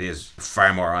Starlight is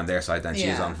far more on their side than she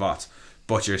is on Vought.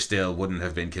 Butcher still wouldn't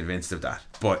have been convinced of that,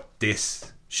 but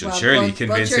this should surely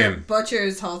convince him.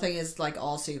 Butcher's whole thing is like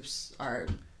all soups are.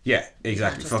 Yeah,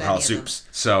 exactly. Fuck all soups.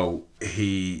 So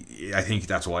I think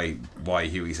that's why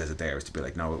Huey says it there, is to be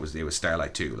like, no, it was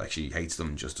Starlight too. Like, she hates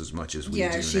them just as much as we do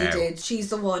now. Yeah, she did. She's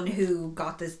the one who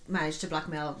managed to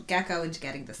blackmail Gecko into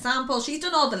getting the sample. She's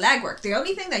done all the legwork. The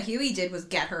only thing that Huey did was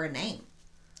get her a name.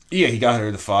 Yeah, he got her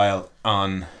the file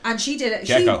on. And she did it.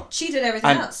 Gecko. She did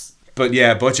everything else. But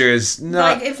yeah, Butcher's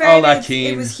not all that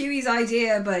keen. It was Huey's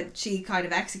idea, but she kind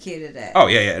of executed it. Oh,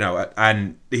 yeah, no.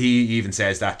 And he even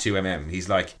says that to MM. He's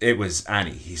like, it was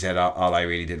Annie. He said, all I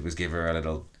really did was give her a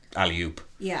little alley-oop.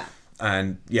 Yeah.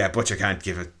 And yeah, Butcher can't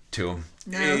give it to him.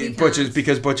 No, he Butcher's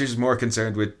can't. Butcher's more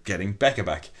concerned with getting Becca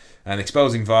back. And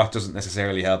exposing Vought doesn't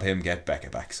necessarily help him get Becca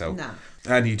back. So, No.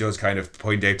 And he does kind of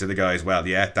point out to the guys, well,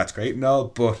 yeah, that's great and all,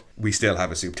 but we still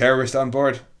have a super terrorist on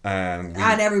board. And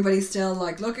everybody's still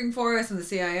like looking for us, and the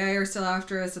CIA are still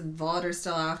after us, and Vought are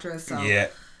still after us. So yeah.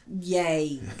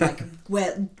 Yay. Like,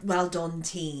 well done,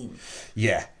 team.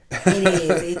 Yeah. It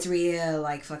is. It's real,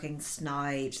 like, fucking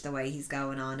snide the way he's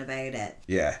going on about it.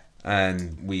 Yeah.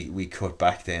 And we cut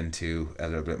back then to a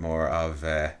little bit more of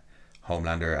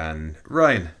Homelander and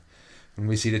Ryan. And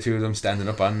we see the two of them standing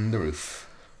up on the roof.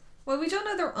 Well, we don't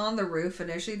know they're on the roof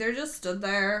initially. They're just stood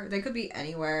there. They could be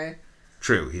anywhere.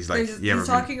 True. He's like... he's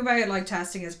talking about, like,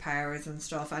 testing his powers and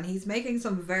stuff. And he's making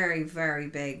some very, very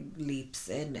big leaps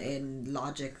in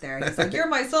logic there. He's like, you're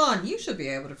my son. You should be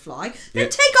able to fly. Then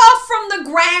take off from the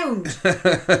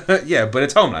ground. Yeah, but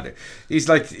it's Homelander. He's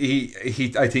like...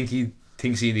 I think he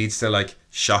thinks he needs to, like,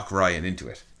 shock Ryan into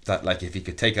it. That, like, if he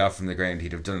could take off from the ground,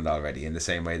 he'd have done it already, in the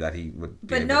same way that he would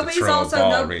be able to throw a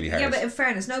ball really hard. Yeah, but in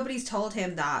fairness, nobody's told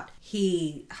him that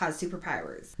he has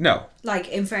superpowers. No. Like,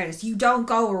 in fairness, you don't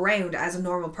go around as a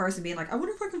normal person being like, I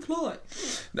wonder if I can fly.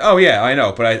 Oh, yeah, I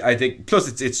know, but I think... Plus,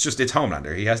 it's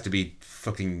Homelander. He has to be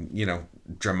fucking,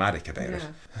 dramatic about it.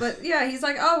 But, yeah, he's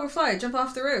like, oh, we're flying, jump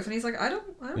off the roof. And he's like, I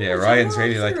don't yeah, Ryan's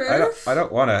really like, I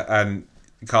don't want to... And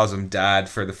calls him Dad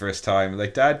for the first time.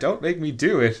 Like, Dad, don't make me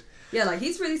do it. Yeah, like,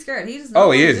 he's really scared. He doesn't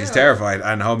know he is. He's terrified.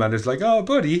 And Homelander's like, oh,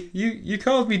 buddy, you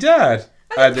called me Dad.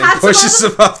 And then pushes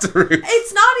him off the roof.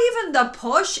 It's not even the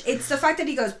push. It's the fact that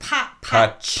he goes,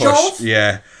 pat, shove. Push,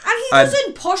 yeah. And he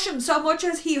doesn't push him so much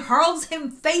as he hurls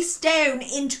him face down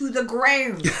into the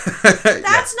ground.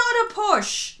 That's not a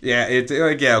push. Yeah,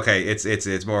 okay. It's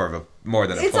more than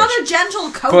a push. It's not a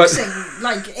gentle coaxing.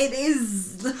 Like, it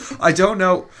is. I don't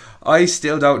know. I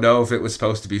still don't know if it was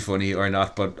supposed to be funny or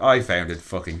not, but I found it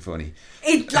fucking funny.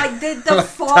 It, like, the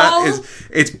fall...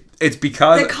 It's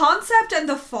because... The concept and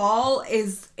the fall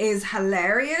is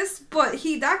hilarious, but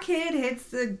that kid hits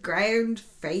the ground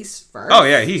face first. Oh,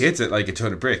 yeah, he hits it like a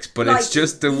ton of bricks, but like, it's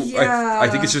just the... Yeah. I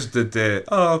think it's just the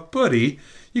oh, buddy,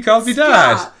 you called me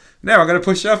Dad. Now I'm going to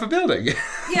push you off a building.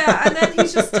 Yeah, and then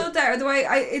he's just stood there. The way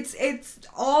it's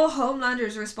all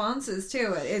Homelander's responses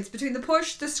to it. It's between the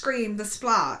push, the scream, the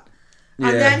splat.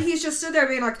 And then he's just stood there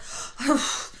being like,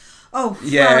 oh,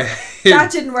 yeah,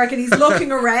 that didn't work. And he's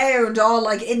looking around all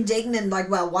like indignant, like,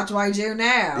 well, what do I do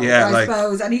now? Yeah, I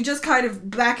suppose. And he just kind of,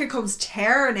 Becca comes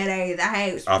tearing it out of the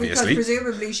house. Obviously. Because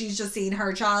presumably she's just seen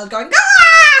her child going,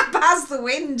 past the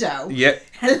window. Yeah.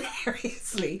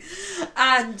 Hilariously.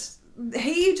 And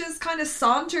he just kind of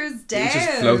saunters down. He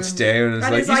just floats down and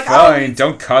is like, he's fine,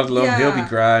 don't coddle him, he'll be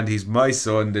grand, he's my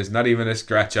son, there's not even a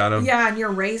scratch on him. Yeah, and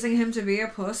you're raising him to be a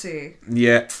pussy.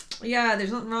 Yeah. Yeah,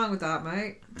 there's nothing wrong with that,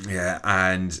 mate. Yeah,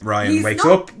 and Ryan wakes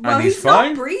up and he's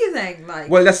fine. Not breathing. Like,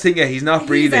 well, that's the thing, he's not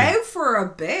breathing. He's out for a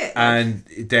bit. And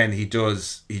then he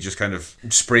just kind of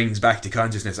springs back to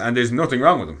consciousness and there's nothing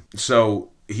wrong with him.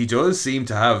 So he does seem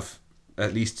to have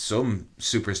at least some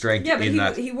super strength in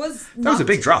that. He was that was a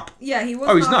big drop. Yeah, he was.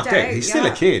 Oh, he's not dead. Out, he's still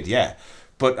a kid, yeah.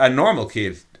 But a normal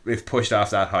kid, if pushed off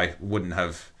that height, wouldn't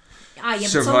have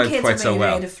survived some kids quite are so made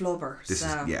well. Out of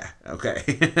flubber.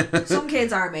 Okay. Some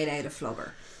kids are made out of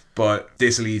flubber. But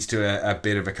this leads to a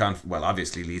bit of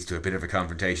obviously leads to a bit of a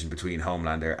confrontation between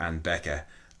Homelander and Becca.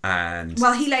 And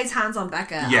he lays hands on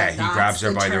Becca. Yeah, he grabs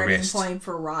her by the wrist. Point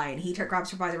for Ryan. He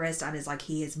grabs her by the wrist and is like,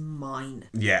 he is mine.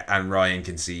 Yeah, and Ryan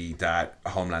can see that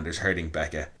Homelander's hurting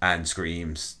Becca and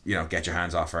screams, get your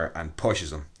hands off her, and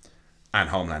pushes him. And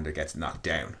Homelander gets knocked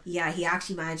down. Yeah, he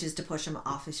actually manages to push him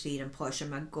off his feet and push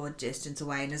him a good distance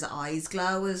away, and his eyes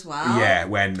glow as well. Yeah,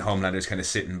 when Homelander's kind of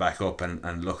sitting back up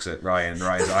and looks at Ryan,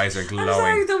 Ryan's eyes are glowing. I'm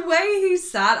sorry, the way he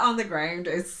sat on the ground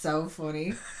is so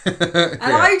funny.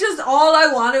 And all I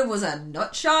wanted was a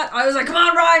nut shot. I was like, come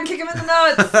on, Ryan, kick him in the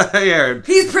nuts. Yeah.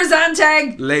 He's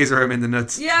presenting. Laser him in the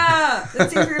nuts. Yeah.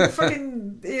 Let's see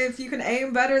if you can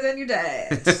aim better than your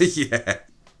dad. Yeah.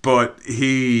 But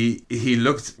he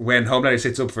looked, when Homelander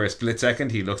sits up for a split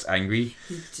second, he looks angry.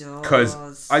 He does.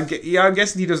 Because I'm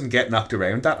guessing he doesn't get knocked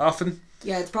around that often.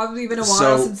 Yeah, it's probably been a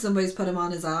while since somebody's put him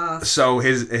on his ass. So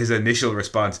his initial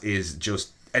response is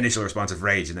just initial response of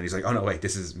rage, and then he's like, oh no, wait,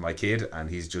 this is my kid, and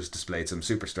he's just displayed some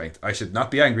super strength. I should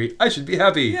not be angry, I should be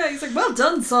happy. Yeah, he's like, well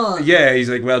done, son. Yeah, he's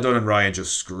like, well done, and Ryan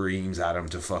just screams at him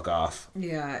to fuck off.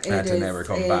 Yeah, and to never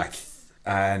come back.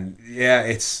 And yeah,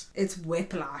 it's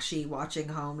whiplashy watching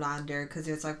Homelander, because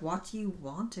it's like, what do you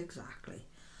want exactly?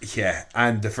 Yeah,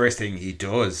 and the first thing he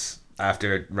does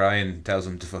after Ryan tells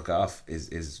him to fuck off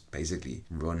is basically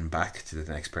run back to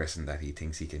the next person that he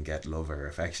thinks he can get love or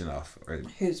affection off. Or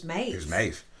who's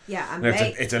Maeve. Yeah, and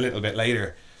it's a little bit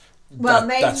later. Well,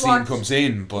 that scene comes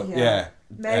in, but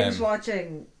Maeve's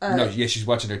watching. She's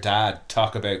watching her dad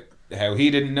talk about how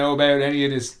he didn't know about any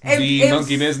of this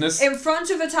monkey business. In front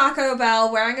of a Taco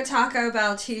Bell, wearing a Taco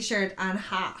Bell t-shirt and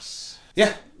hat.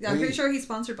 Yeah. I'm pretty sure he's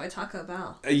sponsored by Taco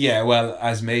Bell. Yeah, well,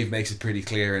 as Maeve makes it pretty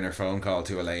clear in her phone call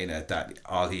to Elena, that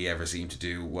all he ever seemed to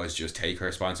do was just take her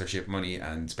sponsorship money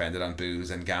and spend it on booze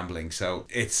and gambling. So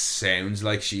it sounds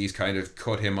like she's kind of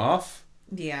cut him off.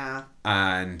 Yeah.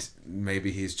 And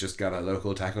maybe he's just got a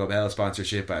local Taco Bell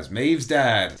sponsorship as Maeve's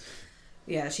dad.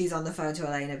 Yeah, she's on the phone to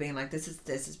Elena being like, this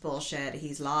is bullshit,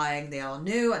 he's lying, they all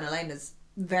knew. And Elena's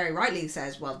very rightly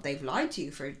says, well, they've lied to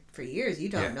you for years, you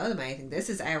don't know them anything, this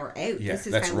is our out, this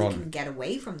is how we can get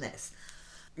away from this.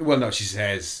 Well, no, she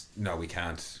says, no, we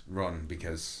can't run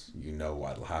because you know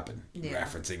what'll happen,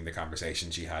 referencing the conversation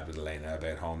she had with Elena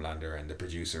about Homelander and the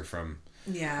producer from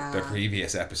the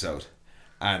previous episode.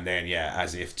 And then,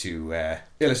 as if to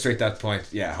illustrate that point,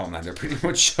 Homelander pretty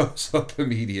much shows up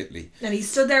immediately. And he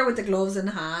stood there with the gloves in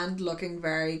hand, looking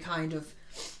very kind of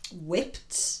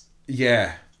whipped.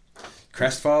 Yeah.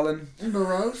 Crestfallen.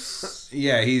 Morose.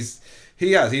 Yeah, he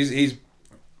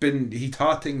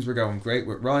thought things were going great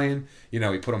with Ryan. You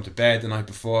know, he put him to bed the night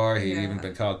before. He'd even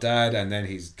been called dad, and then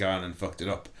he's gone and fucked it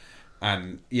up.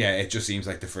 And, it just seems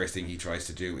like the first thing he tries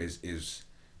to do is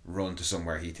run to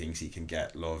somewhere he thinks he can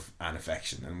get love and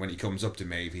affection. And when he comes up to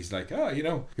Maeve, he's like, oh, you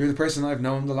know, you're the person I've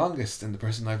known the longest and the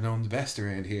person I've known the best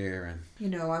around here, and you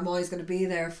know, I'm always going to be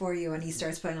there for you. And he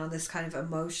starts putting on this kind of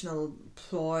emotional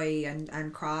ploy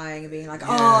and crying and being like,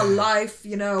 oh, life,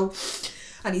 you know.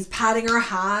 And he's patting her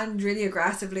hand really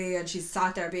aggressively, and she's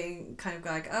sat there being kind of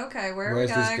like, okay, where's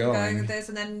we going with this?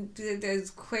 And then as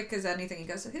quick as anything he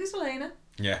goes, who's Elena?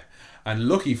 Yeah. And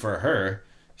lucky for her,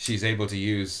 she's able to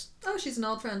use... Oh, she's an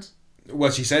old friend.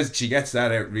 Well, she says she gets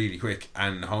that out really quick,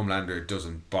 and Homelander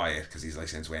doesn't buy it because he's like,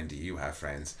 since when do you have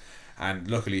friends? And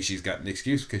luckily she's got an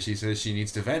excuse because she says she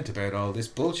needs to vent about all this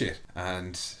bullshit.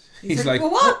 And he's like, well,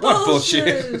 what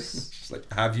bullshit? She's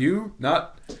like, have you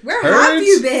not Where have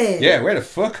you been? Yeah, where the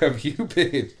fuck have you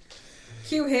been?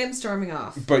 Cue him storming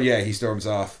off. But yeah, he storms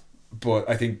off. But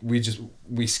I think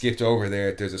we skipped over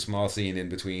there. There's a small scene in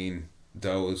between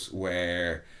those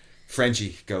where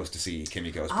Frenchie goes to see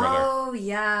Kimiko's brother. Oh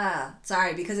yeah,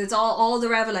 sorry, because it's all the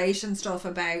revelation stuff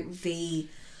about V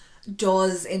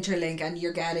does interlink, and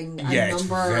you're getting a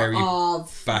number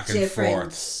of back and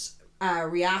different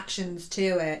reactions to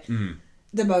it.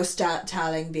 The most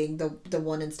telling being the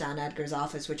one in Stan Edgar's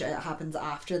office, which happens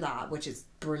after that, which is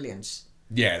brilliant.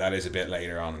 Yeah, that is a bit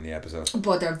later on in the episode,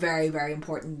 but they're very, very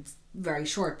important. Very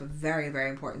short but very, very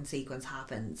important sequence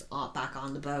happens back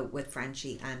on the boat with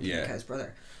Frenchie and Kimiko's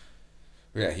brother.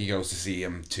 Yeah, he goes to see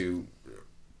him to...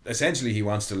 Essentially, he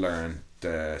wants to learn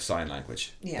the sign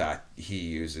language that he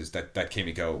uses, that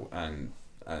Kimiko and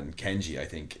Kenji, I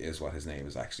think, is what his name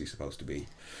is actually supposed to be.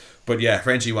 But yeah,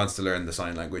 Frenchie wants to learn the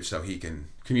sign language so he can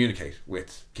communicate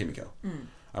with Kimiko.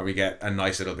 And we get a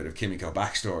nice little bit of Kimiko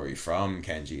backstory from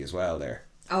Kenji as well there.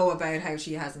 Oh, about how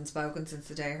she hasn't spoken since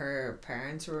the day her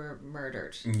parents were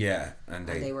murdered. Yeah, and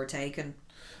they were taken.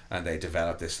 And they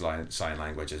developed this sign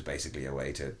language as basically a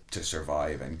way to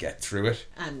survive and get through it.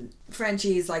 And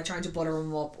Frenchie's like trying to butter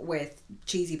him up with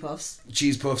cheesy puffs.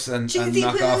 Cheese puffs and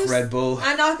knock off Red Bull.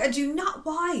 And do not...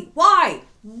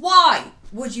 Why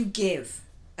would you give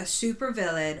a super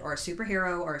villain or a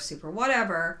superhero or a super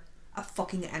whatever a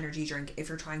fucking energy drink if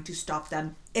you're trying to stop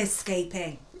them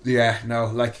escaping? Yeah, no,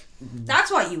 like...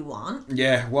 That's what you want.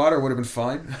 Yeah, water would have been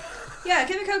fine. Yeah,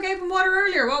 Kimiko gave him water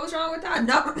earlier. What was wrong with that?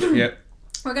 No. Yep.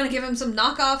 We're going to give him some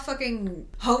knockoff fucking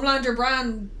Homelander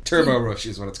brand... Turbo Rush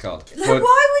is what it's called. Like,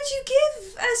 why would you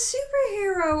give a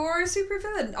superhero or a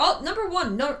supervillain? Oh, number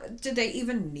one, no, did they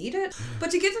even need it? But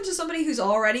to give them to somebody who's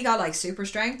already got like super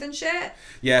strength and shit?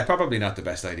 Yeah, probably not the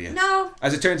best idea. No.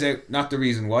 As it turns out, not the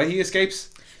reason why he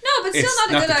escapes. No, but still not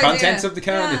a good idea. It's not the contents of the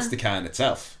can, it's the can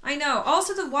itself. I know.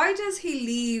 Also, why does he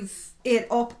leave it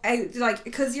up out, like,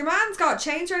 because your man's got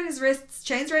chains around his wrists,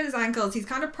 chains around his ankles, he's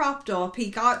kind of propped up, he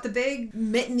got the big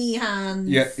mitteny hands.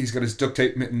 Yeah, he's got his duct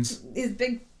tape mittens. His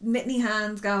big mitteny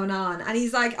hands going on, and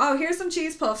he's like, oh, here's some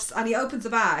cheese puffs, and he opens the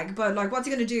bag, but like, what's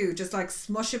he gonna do? Just like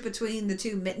smush it between the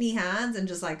two mitteny hands and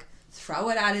just like throw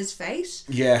it at his face?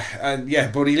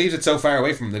 Yeah, but he leaves it so far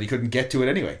away from him that he couldn't get to it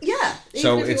anyway. Yeah,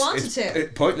 even if he wanted to.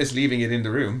 It's pointless leaving it in the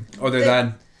room, other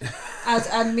than... as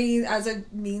a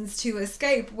means to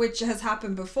escape, which has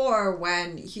happened before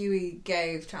when Huey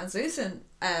gave Translucent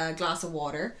a glass of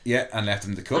water. Yeah, and left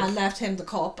him the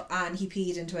cup. And he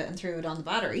peed into it and threw it on the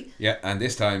battery. Yeah, and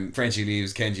this time Frenchie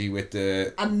leaves Kenji with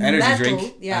the energy metal,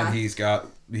 drink. yeah.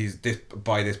 And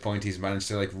by this point he's managed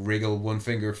to like wriggle one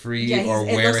finger free or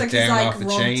it wear looks it like down he's like off the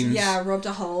rubbed, chains. Yeah, rubbed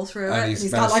a hole through it. And And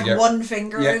he's got like one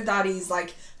finger that he's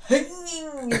like he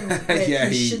with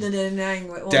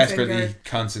one desperately finger.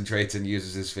 concentrates and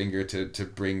uses his finger to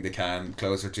bring the can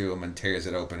closer to him and tears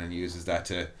it open and uses that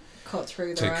to cut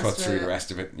through the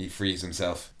rest of it, and he frees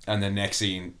himself. And the next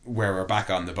scene where we're back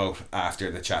on the boat after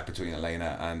the chat between Maeve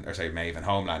and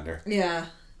Homelander. Yeah.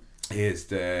 Is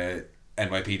the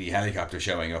NYPD helicopter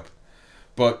showing up.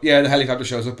 But yeah, the helicopter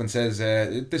shows up and says,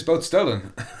 this boat's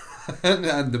stolen.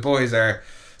 and the boys are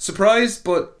surprised,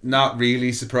 but not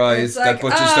really surprised that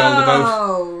Butcher stole the boat.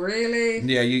 Oh, really?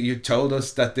 Yeah, you told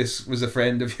us that this was a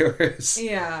friend of yours.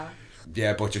 Yeah.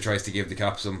 Yeah, Butcher tries to give the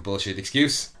cop some bullshit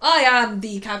excuse. I am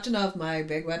the captain of my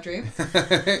big wet dream.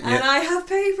 And I have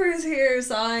papers here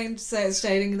signed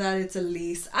stating that it's a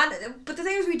lease. But the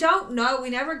thing is, we don't know. We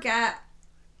never get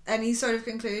any sort of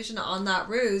conclusion on that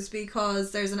ruse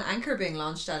because there's an anchor being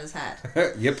launched at his head.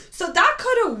 Yep. So that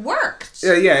could have worked.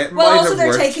 Yeah, it well, might also have they're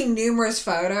worked. taking numerous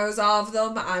photos of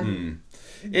them and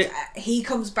he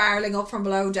comes barreling up from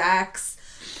below decks.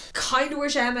 Kind of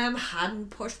wish hadn't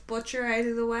pushed Butcher out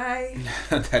of the way.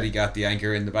 That he got the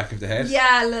anchor in the back of the head.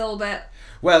 Yeah, a little bit.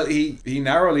 Well, he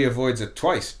narrowly avoids it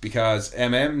twice because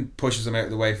pushes him out of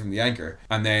the way from the anchor,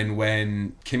 and then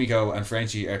when Kimiko and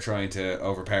Frenchie are trying to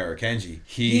overpower Kenji,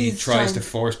 he tries to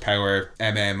force power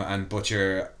and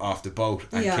Butcher off the boat,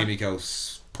 and Kimiko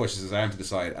pushes his arm to the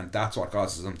side, and that's what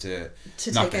causes them to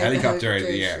knock the helicopter out of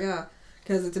the air. Yeah,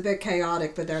 because it's a bit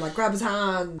chaotic, but they're like, grab his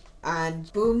hand,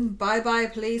 and boom, bye-bye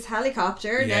police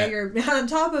helicopter. Yeah. Now you're on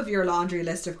top of your laundry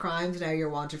list of crimes. Now you're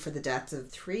wanted for the deaths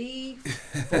of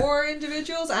 4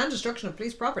 individuals and destruction of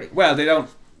police property. Well, they don't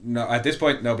know. At this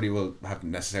point, nobody will have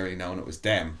necessarily known it was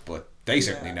them, but they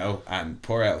certainly know, and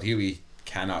poor old Huey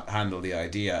cannot handle the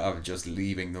idea of just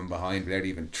leaving them behind without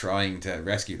even trying to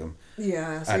rescue them.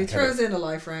 Yeah, so he throws in a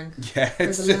life ring. Yeah,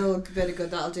 there's a little bit of good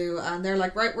that'll do, and they're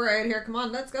like, right, we're out here, come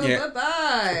on, let's go,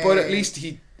 bye-bye. But at least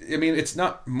it's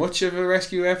not much of a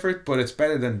rescue effort, but it's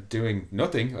better than doing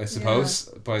nothing, I suppose,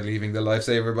 by leaving the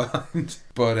lifesaver behind.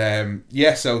 But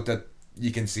so that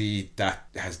you can see that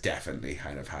has definitely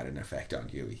kind of had an effect on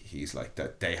Huey. He's like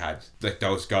that they had, like,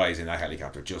 those guys in that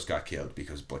helicopter just got killed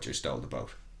because Butcher stole the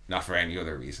boat. Not for any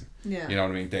other reason. Yeah. You know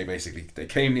what I mean? They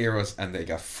came near us and they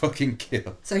got fucking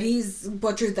killed. So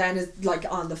Butcher then is like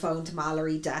on the phone to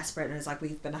Mallory, desperate, and is like,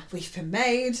 we've been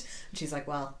made. And she's like,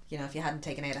 well, if you hadn't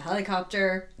taken out a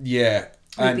helicopter, we'd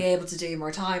be able to do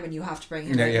more time, and you have to bring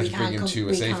him in. You have to bring him to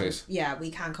a safe house. Yeah,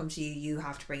 we can't come to you, you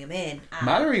have to bring him in.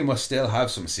 Mallory must still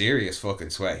have some serious fucking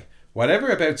sway. Whatever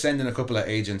about sending a couple of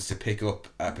agents to pick up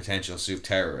a potential soup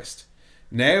terrorist.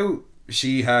 Now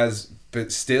she has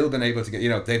still been able to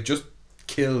get, they've just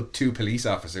killed 2 police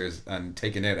officers and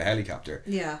taken out a helicopter.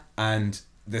 Yeah. And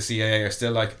the CIA are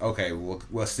still like, okay,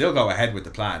 we'll still go ahead with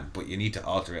the plan, but you need to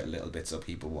alter it a little bit so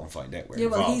people won't find out we're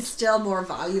involved. Well, he's still more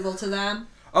valuable to them.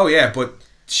 Oh yeah, but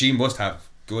she must have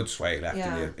good sway left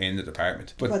in the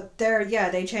department. But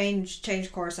they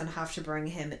change course and have to bring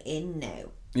him in now.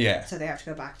 Yeah. So they have to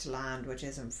go back to land, which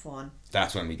isn't fun.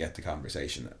 That's when we get the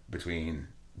conversation between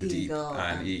the Eagle Deep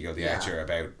and Ego the Archer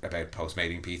about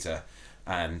post-mating pizza,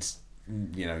 and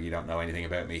you don't know anything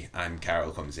about me, and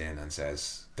Carol comes in and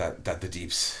says that the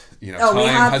Deep's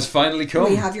time has finally come.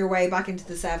 We have your way back into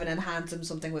the 7, and hands him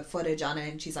something with footage on it,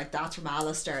 and she's like, that's from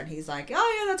Alistair, and he's like,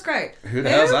 oh yeah, that's great. Who the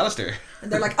hell's Alistair?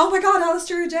 And they're like, oh my god,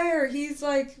 Alistair Adair. He's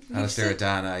like Alistair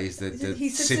Adana. He's he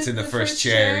sits in the first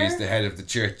chair. He's the head of the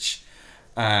church,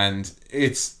 and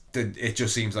it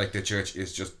just seems like the church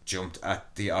is just jumped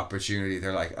at the opportunity.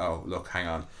 They're like, oh, look, hang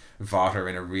on. Vought are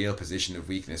in a real position of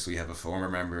weakness. We have a former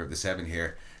member of the 7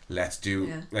 here. Let's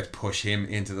push him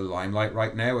into the limelight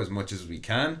right now as much as we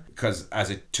can. Because as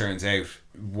it turns out,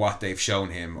 what they've shown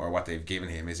him or what they've given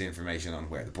him is information on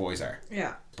where the boys are.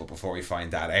 Yeah. But before we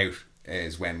find that out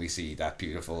is when we see that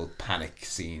beautiful panic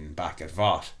scene back at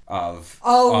Vought of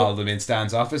all of them in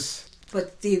Stan's office.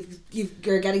 But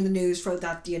you're getting the news from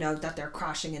that, that they're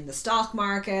crashing in the stock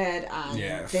market, and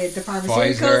the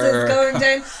pharmaceuticals is going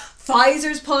down.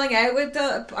 Pfizer's pulling out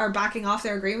are backing off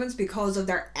their agreements because of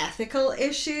their ethical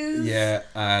issues. Yeah,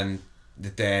 and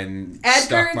Then Edgar's,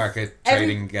 stock market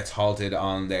trading gets halted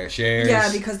on their shares.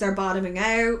 Yeah, because they're bottoming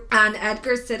out. And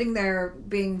Edgar's sitting there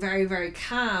being very, very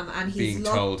calm, and he's being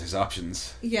told his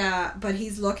options. Yeah, but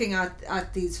he's looking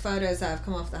at these photos that have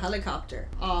come off the helicopter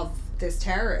of this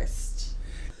terrorist.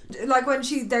 Like when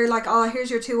they're like, oh, here's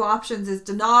your two options: is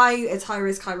deny, it's high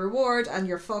risk, high reward, and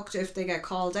you're fucked if they get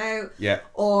called out. Yeah.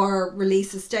 Or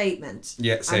release a statement.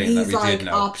 Yeah, saying and he's that we like, did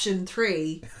know. option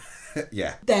 3.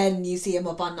 Yeah. Then you see him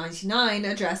up on 99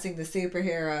 addressing the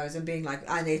superheroes and being like,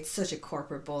 and it's such a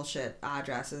corporate bullshit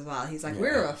address as well. He's like,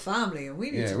 we're a family and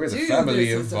we need to we're do the family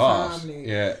this of as a Vought. family.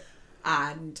 Yeah.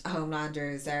 And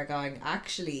Homelander is there going,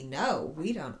 actually, no,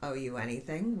 we don't owe you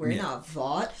anything. We're not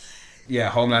Vought. Yeah,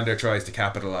 Homelander tries to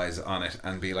capitalise on it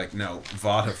and be like, no,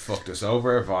 Vought have fucked us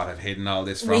over. Vought have hidden all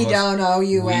this from us. We don't owe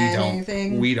you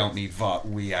anything. We don't need Vought.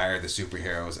 We are the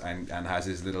superheroes. And has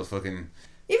his little fucking...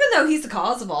 Even though he's the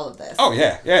cause of all of this. Oh,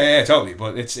 yeah, totally.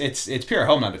 But it's pure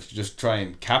Homelander to just try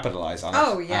and capitalise on it.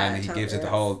 Oh, yeah, And he totally gives it the is.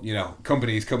 whole,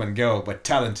 companies come and go, but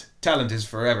talent is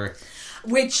forever.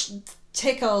 Which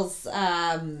tickles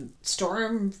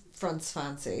Stormfront's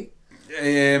fancy.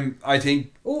 I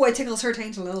think Oh, it tickles her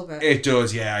taint a little bit. it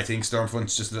does, yeah. I think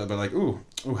Stormfront's just a little bit like, ooh,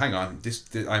 hang on, this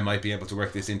I might be able to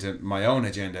work this into my own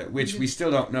agenda, which we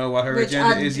still don't know what her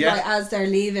agenda is yet. Like, as they're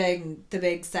leaving the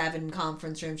Big 7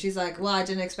 conference room, she's like, well, I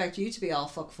didn't expect you to be all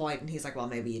fuck fight. And he's like, well,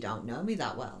 maybe you don't know me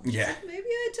that well. Yeah. Like, maybe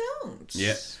I don't.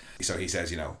 Yeah. So he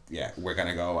says, we're going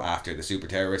to go after the super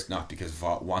terrorists, not because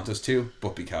Vought want us to,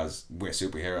 but because we're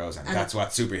superheroes and that's what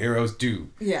superheroes do.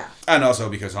 Yeah. And also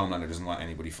because Homelander doesn't want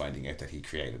anybody finding out that he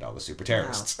created all the super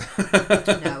terrorists.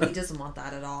 No, he doesn't want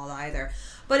that at all either.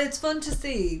 But it's fun to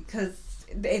see because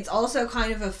it's also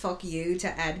kind of a fuck you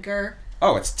to Edgar.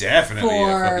 Oh, it's definitely a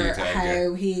fuck you For to Edgar.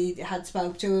 how he had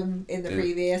spoke to him in the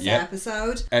previous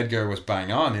episode. Edgar was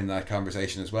bang on in that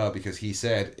conversation as well, because he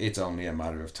said it's only a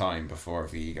matter of time before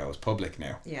V goes public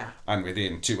now. Yeah. And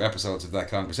within 2 episodes of that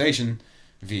conversation,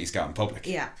 V's gone public.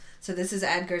 Yeah. So this is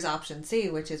Edgar's option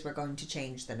C, which is we're going to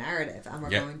change the narrative and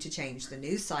we're going to change the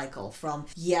news cycle from,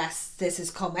 yes, this has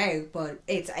come out, but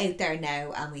it's out there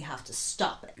now and we have to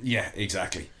stop it. Yeah,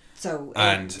 exactly. So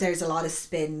And- there's a lot of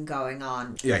spin going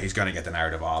on. Yeah, he's going to get the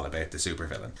narrative all about the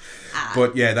supervillain.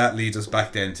 But yeah, that leads us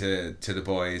back then to the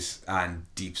boys and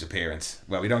Deep's appearance.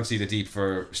 Well, we don't see the Deep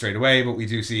for straight away, but we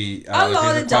do see A lot his of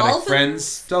aquatic dolphins.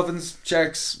 friends, dolphins,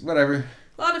 sharks, whatever.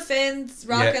 A lot of fins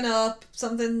rocking up,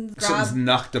 something Something's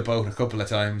knocked the boat a couple of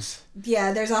times.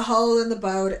 Yeah, there's a hole in the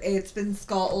boat. It's been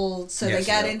scuttled, so Yes, they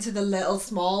get yeah. into the little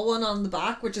small one on the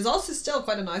back, which is also still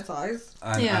quite a nice size.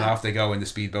 And off they go in the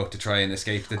speedboat to try and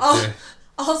escape the...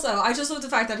 Also, I just love the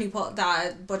fact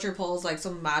that Butcher pulls like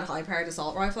some mad high-powered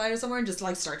assault rifle out of somewhere and just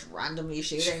like starts randomly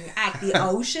shooting at the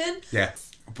ocean. Yeah.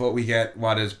 But we get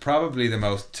what is probably the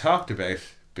most talked about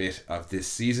bit of this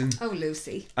season. Oh,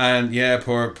 Lucy. And yeah,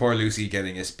 poor Lucy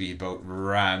getting a speedboat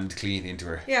rammed clean into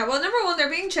her. Yeah, well, number one, they're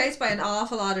being chased by an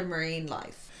awful lot of marine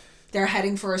life. They're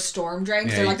heading for a storm drain.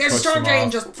 Yeah, They're like, he there's a cuts storm them drain,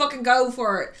 off. just fucking go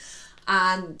for it.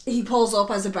 And he pulls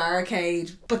up as a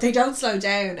barricade, but they don't slow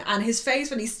down. And his face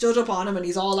when he stood up on him and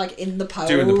he's all like in the pose.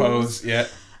 Doing the pose, yeah.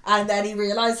 And then he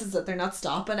realises that they're not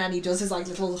stopping and he does his like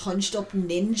little hunched up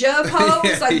ninja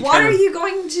pose. Yeah, like, he what kind are of- you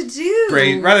going to do?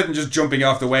 Great. Rather than just jumping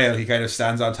off the whale, he kind of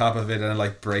stands on top of it and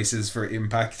like braces for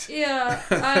impact. Yeah,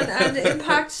 and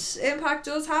impact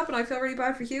does happen. I feel really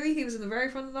bad for Huey. He was in the very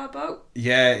front of that boat.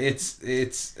 Yeah, it's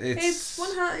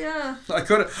One hand, yeah. I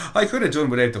could have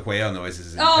done without the whale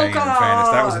noises in Oh, pain, in God. fairness.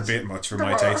 That was a bit much for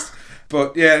my taste.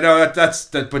 But yeah, no,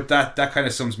 that kind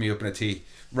of sums me up in a T.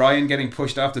 Ryan getting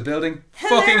pushed off the building,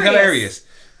 fucking hilarious.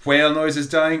 Whale noises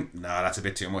dying, no, that's a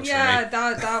bit too much for Yeah, me.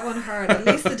 that one hurt. At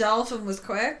least the dolphin was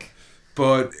quick.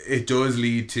 But it does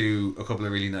lead to a couple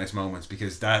of really nice moments,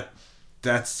 because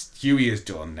that's Huey is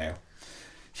done now.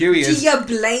 Huey Do is... you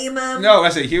blame him? No, I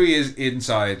say Huey is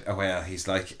inside a whale. He's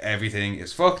like, everything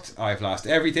is fucked. I've lost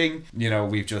everything.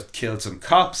 We've just killed some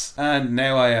cops, and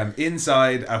now I am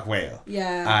inside a whale.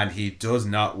 Yeah. And he does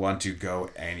not want to go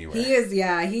anywhere.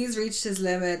 He's reached his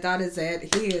limit. That is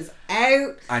it. He is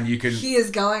out. And He is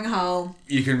going home.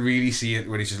 you can really see it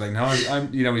when he's just like, no,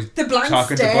 I'm he's The blank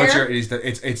talking stare. to Butcher.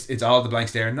 It's all the blank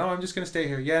stare. No, I'm just gonna stay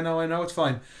here. Yeah, no, I know it's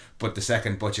fine. But the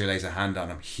second Butcher lays a hand on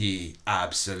him, he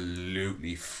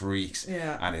absolutely freaks.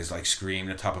 Yeah. And is like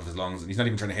screaming at the top of his lungs. And he's not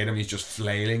even trying to hit him. He's just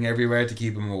flailing everywhere to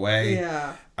keep him away.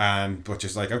 Yeah. And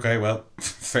Butcher's like, okay, well,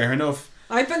 fair enough.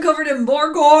 I've been covered in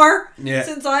more gore Yeah.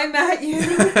 since I met you.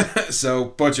 So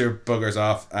Butcher buggers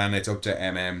off, and it's up to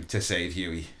MM to save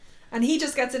Huey. And he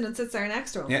just gets in and sits there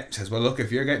next to him. Yeah, says, well, look,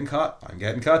 if you're getting caught, I'm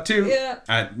getting caught too. Yeah.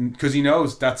 And because he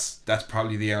knows that's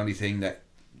probably the only thing that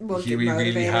Huey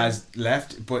really has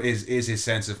left, but is his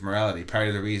sense of morality. Part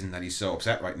of the reason that he's so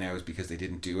upset right now is because they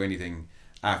didn't do anything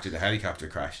after the helicopter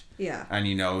crash. Yeah. And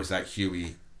he knows that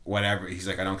Huey, whatever, he's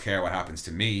like, I don't care what happens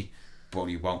to me, but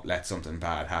he won't let something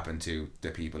bad happen to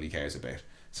the people he cares about.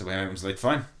 So MM's like,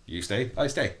 fine, you stay, I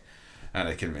stay. And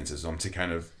it convinces them to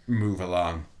kind of move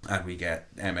along. And we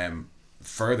get MM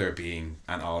further being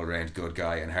an all-round good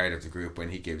guy and heart of the group when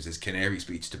he gives his canary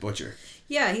speech to Butcher.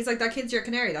 Yeah, he's like, that kid's your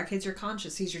canary, that kid's your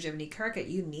conscience, he's your Jiminy Cricket,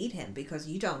 you need him because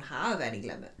you don't have any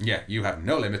limit. Yeah, you have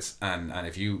no limits, and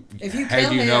if you how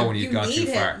do you him, know when you've gone too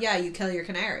far? Yeah, you kill your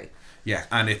canary. Yeah,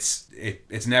 and it's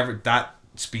never, that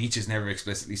speech is never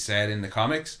explicitly said in the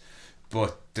comics,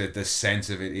 but the sense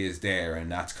of it is there,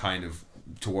 and that's kind of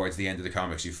towards the end of the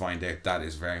comics you find out that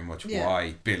is very much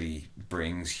why Billy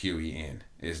brings Huey in.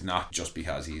 Is not just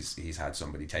because he's had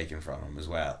somebody taken from him as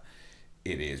well.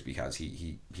 It is because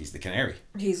he's the canary.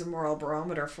 He's a moral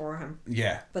barometer for him.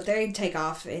 Yeah. But they take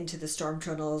off into the storm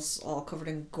tunnels, all covered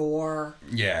in gore.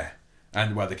 Yeah.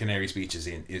 And the canary speech is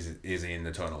in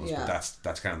the tunnels, but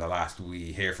that's kind of the last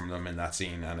we hear from them in that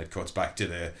scene, and it cuts back to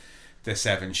the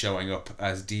Seven showing up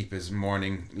as Deep as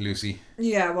mourning Lucy.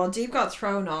 Yeah, well, Deep got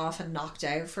thrown off and knocked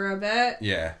out for a bit.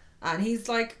 Yeah. And he's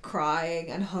like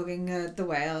crying and hugging the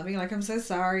whale and being like, I'm so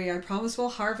sorry, I promise we'll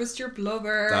harvest your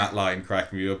blubber. That line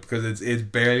cracked me up because it's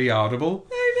barely audible.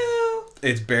 I know.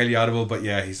 It's barely audible, but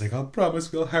yeah, he's like, I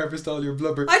promise we'll harvest all your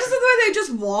blubber. I just love the way they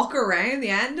just walk around the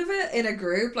end of it in a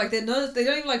group. Like, they don't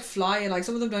even like fly in. Like,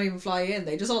 some of them don't even fly in.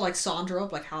 They just all like saunter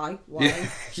up like, hi, why?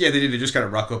 Yeah, they do. They just kind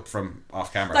of rock up from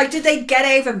off camera. Like, did they get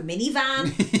out of a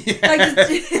minivan?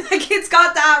 Like, it's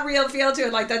got that real feel to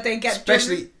it. Like, that they get...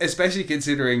 Especially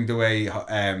considering the way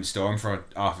Stormfront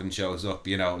often shows up,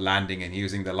 you know, landing and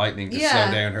using the lightning to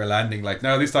slow down her landing. Like,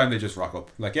 no, this time they just rock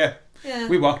up. Like, yeah.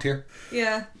 We walked here.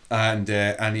 Yeah. And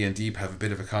Annie and Deep have a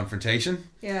bit of a confrontation.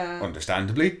 Yeah.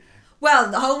 Understandably. Well,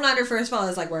 the Homelander, first of all,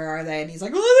 is like, where are they? And he's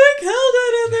like, oh, they killed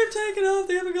it and they've taken off.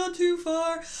 They haven't gone too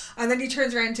far. And then he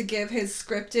turns around to give his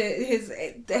script,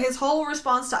 his whole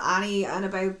response to Annie and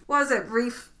about, what is it,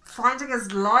 finding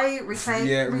his light,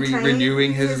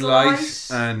 renewing his light,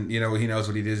 and you know he knows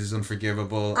what he did is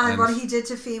unforgivable, and what he did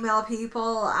to female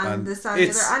people, and this and the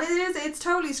other, and it's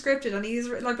totally scripted, and he's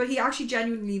like, but he actually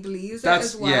genuinely believes it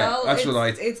as well. Yeah, that's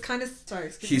what it's kind of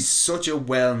he's such a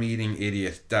well-meaning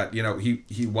idiot that you know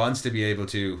he wants to be able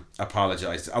to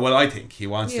apologize. Well, I think he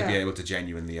wants to be able to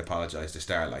genuinely apologize to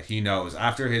Starlight. He knows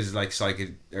after his like his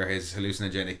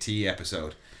hallucinogenic tea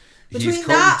episode. Between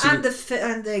that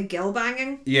and the gill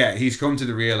banging, he's come to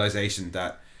the realization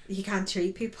that he can't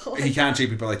treat people. He can't treat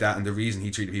people like that, and the reason he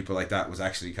treated people like that was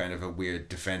actually kind of a weird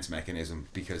defense mechanism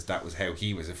because that was how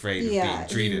he was afraid of being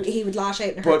treated. He would lash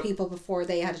out and hurt people before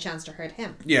they had a chance to hurt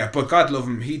him. Yeah, but God love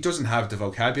him, he doesn't have the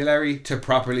vocabulary to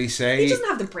properly say. He doesn't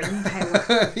have the brain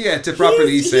power. To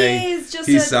properly say he is just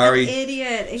he's sorry. An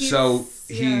idiot.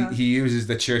 He uses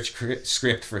the church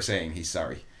script for saying he's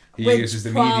sorry. He uses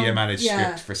the media managed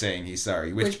script for saying he's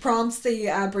sorry. Which prompts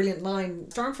the brilliant line,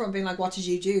 Stormfront being like, what did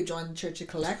you do? Join the Church of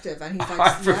Collective. And he's like,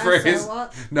 I prefer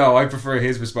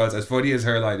his response. As funny as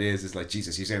her line is like,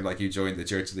 Jesus, you sound like you joined the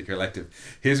Church of the Collective.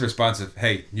 His response of,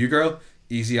 hey, you girl,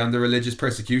 easy on the religious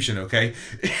persecution, okay?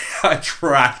 I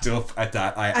cracked up at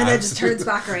that. And then just turns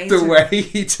back around. The way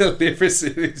he delivers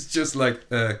it is just like,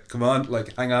 come on,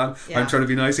 like, hang on. I'm trying to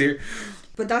be nice here.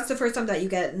 But that's the first time that you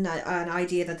get an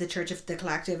idea that the Church of the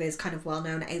Collective is kind of well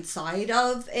known outside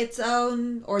of its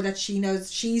own, or that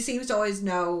she seems to always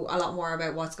know a lot more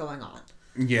about what's going on.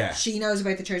 Yeah. She knows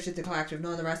about the Church of the Collective.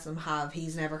 None of the rest of them have.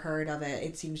 He's never heard of it.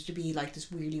 It seems to be like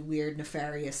this really weird,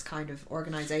 nefarious kind of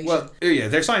organisation. Well, yeah,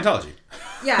 they're Scientology.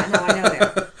 Yeah, no, I know they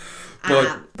are.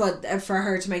 But for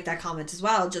her to make that comment as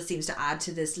well just seems to add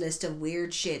to this list of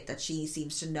weird shit that she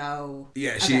seems to know.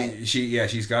 Yeah,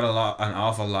 she's got an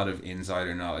awful lot of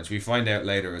insider knowledge. We find out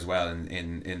later as well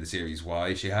in the series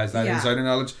why she has that insider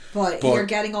knowledge. But you're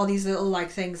getting all these little like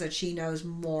things that she knows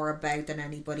more about than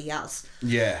anybody else.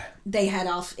 Yeah. They head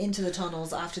off into the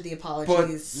tunnels after the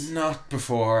apologies. But not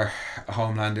before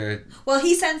Homelander. Well,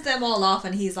 he sends them all off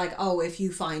and he's like, oh, if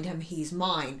you find him, he's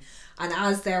mine. And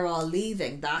as they're all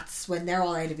leaving, that's when they're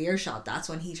all out of earshot. That's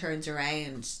when he turns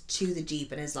around to the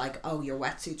Deep and is like, oh, your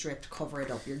wetsuit's ripped, cover it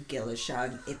up, your gill is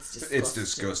showing. It's disgusting. It's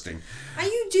disgusting. And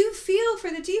you do feel for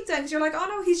the Deep then, because you're like, oh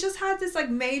no, he's just had this like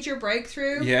major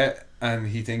breakthrough. Yeah. And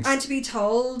he thinks... And to be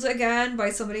told again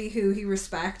by somebody who he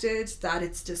respected that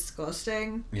it's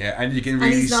disgusting. Yeah, and you can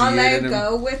really see it. And he's not allowed to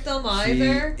go with them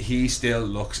either. He still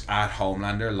looks at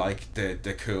Homelander like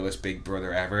the coolest big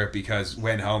brother ever, because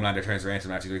when Homelander turns around to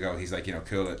him after they go, he's like,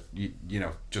 cool it, you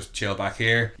know, just chill back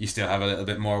here. You still have a little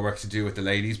bit more work to do with the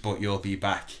ladies, but you'll be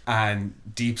back. And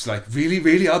Deep's like,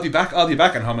 really? I'll be back?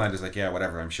 And Homelander's like, yeah,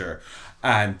 whatever, I'm sure.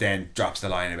 And then drops the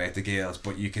line about the Gales,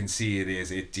 but you can see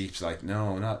it Deep's like,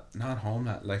 no, not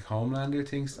Homelander, like Homelander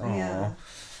thinks, oh. Yeah.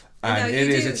 And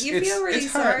you feel really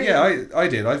sorry. Yeah, I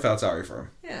did. I felt sorry for him.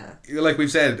 Yeah. Like we've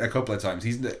said a couple of times,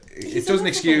 it doesn't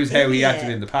excuse how he acted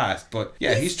in the past, but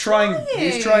yeah, he's trying.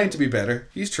 He's trying to be better.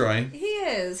 He's trying. He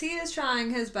is trying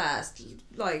his best.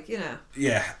 Like,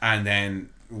 Yeah, and then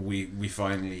we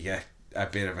finally get a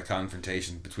bit of a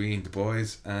confrontation between the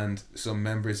boys and some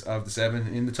members of the Seven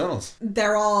in the tunnels. They've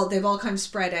all kind of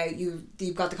spread out.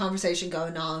 You've got the conversation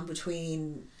going on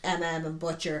between and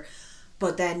Butcher,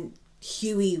 but then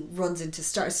Huey runs into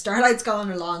Starlight's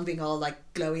going along being all like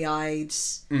glowy eyed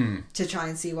to try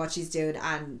and see what she's doing,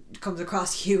 and comes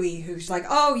across Huey, who's like,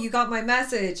 oh, you got my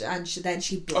message, and then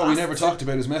she blasts we never talked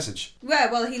about his message.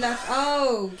 Well he left.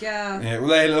 Well,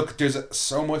 hey, look, there's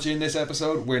so much in this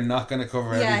episode, we're not going to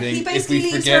cover everything. He basically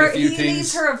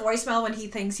leaves her a voicemail when he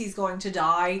thinks he's going to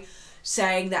die,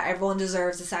 saying that everyone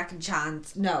deserves a second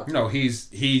chance. No,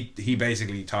 he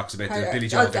basically talks about the Billy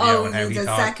Joel video and how he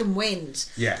thought second wind.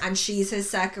 Yeah, and she's his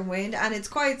second wind, and it's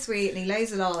quite sweet, and he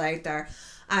lays it all out there.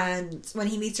 And when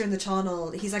he meets her in the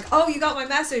tunnel, he's like, oh, you got my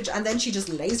message, and then she just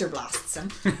laser blasts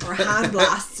him or hand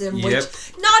blasts him, which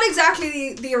not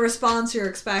exactly the response you're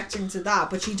expecting to that,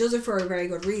 but she does it for a very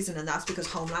good reason, and that's because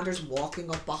Homelander's walking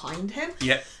up behind him.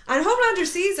 Yeah. And Homelander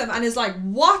sees him and is like,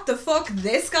 what the fuck,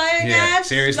 this guy again? Yeah,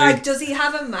 seriously? Like, does he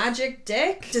have a magic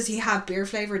dick? Does he have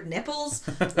beer-flavoured nipples?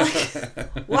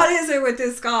 Like, what is it with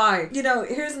this guy?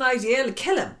 Here's an idea,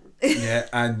 kill him. Yeah,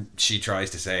 and she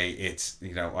tries to say it's,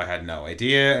 I had no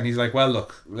idea, and he's like, well,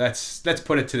 look, let's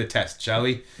put it to the test, shall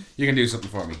we? You can do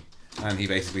something for me. And he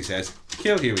basically says,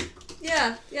 kill Huey.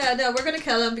 Yeah, no, we're going to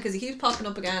kill him because he keeps popping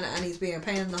up again and he's being a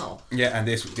pain in the hole. Yeah, and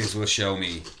this will show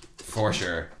me for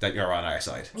sure that you're on our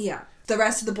side. Yeah. The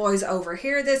rest of the boys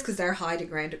overhear this because they're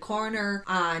hiding around a corner,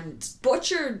 and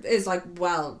Butcher is like,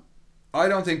 well, I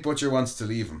don't think Butcher wants to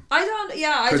leave him. I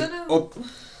don't know.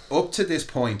 Up to this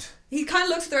point, he kind of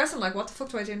looks at the rest of them like, what the fuck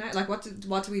do I do now? Like, what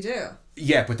do we do?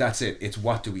 Yeah, but that's it. It's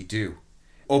what do we do?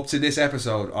 Up to this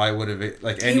episode, I would have,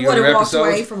 like any other episode, he would have walked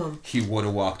away from him. He would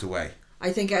have walked away.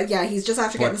 I think, he's just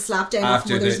after getting slapped down off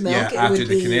mother's milk. After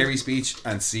the Canary speech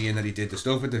and seeing that he did the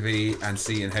stuff with the V and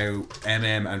seeing how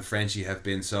and Frenchie have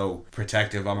been so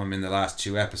protective of him in the last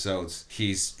 2 episodes,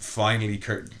 he's finally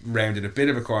rounded a bit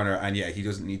of a corner, and he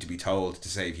doesn't need to be told to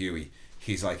save Huey.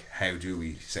 He's like, how do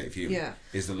we save Huey? Yeah.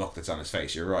 Is the look that's on his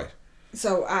face. You're right.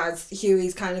 So as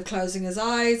Huey's kind of closing his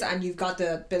eyes, and you've got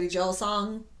the Billy Joel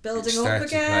song building up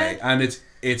again. And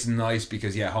it's nice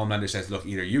because, Homelander says, look,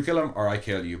 either you kill him or I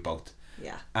kill you both.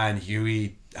 Yeah. And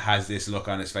Huey has this look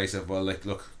on his face of, well, like,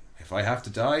 look, if I have to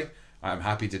die, I'm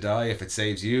happy to die. If it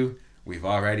saves you, we've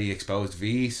already exposed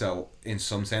V, so in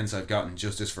some sense I've gotten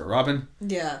justice for Robin.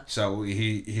 Yeah. So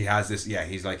he has this,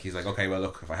 he's like, okay, well,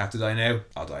 look, if I have to die now,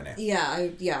 I'll die now.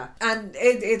 Yeah. And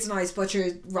it's nice. Butcher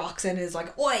rocks in and is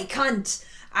like, oi, cunt.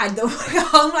 And the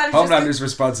Homelander's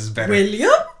response is better.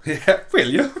 William? Yeah,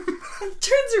 William.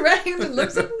 Turns around and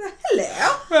looks at him.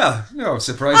 Hello. Well, no, I'm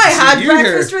surprised I to see had you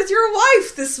breakfast here. with your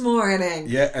wife this morning.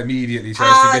 Yeah, immediately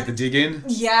tries to get the dig in.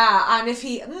 Yeah, and if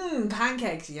he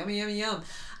pancakes, yummy, yummy, yum.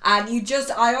 And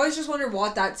I always just wonder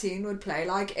what that scene would play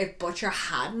like if Butcher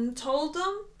hadn't told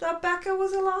them that Becca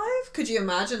was alive. Could you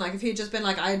imagine, like, if he had just been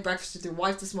like, I had breakfast with your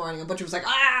wife this morning, and Butcher was like,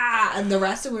 and the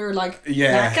rest of them we were like,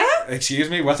 Becca? Excuse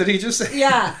me, what did he just say?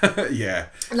 Yeah. Yeah.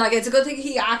 Like, it's a good thing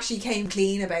he actually came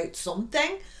clean about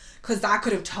something, because that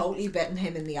could have totally bitten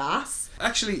him in the ass.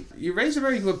 Actually, you raise a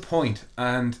very good point,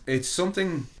 and it's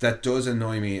something that does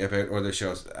annoy me about other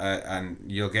shows, and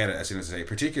you'll get it as soon as I say,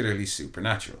 particularly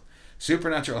Supernatural.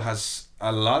 Supernatural has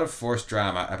a lot of forced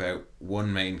drama about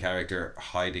one main character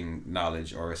hiding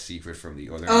knowledge or a secret from the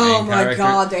other main character. Oh my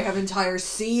god, they have entire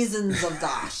seasons of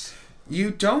that.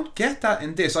 You don't get that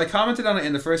in this. I commented on it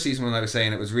in the first season when I was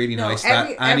saying it was really nice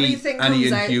that Annie and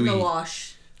Huey... In the wash.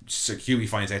 So Huey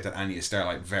finds out that Annie is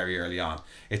Starlight very early on.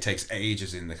 It takes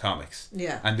ages in the comics.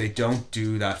 Yeah. And they don't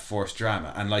do that forced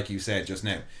drama. And like you said just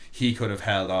now, he could have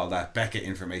held all that Becca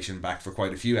information back for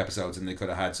quite a few episodes, and they could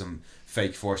have had some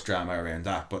fake forced drama around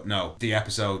that. But no, the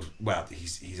episode, well,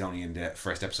 he's only in the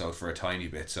first episode for a tiny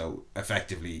bit, so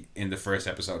effectively in the first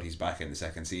episode he's back in the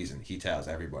second season. He tells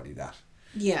everybody that.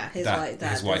 Yeah, his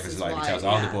wife is alive. He tells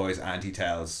all the boys and he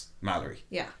tells Mallory.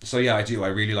 Yeah. So yeah, I do. I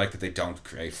really like that they don't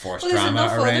create forced there's drama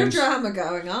enough around. other drama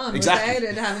going on without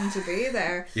it having to be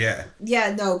there. Yeah.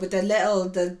 Yeah, no, but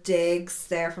the digs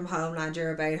there from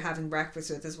Homelander about having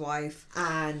breakfast with his wife,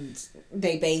 and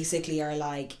they basically are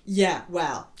like, yeah,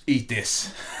 well, eat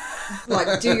this.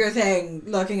 Like, do your thing,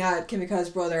 looking at Kimiko's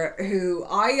brother, who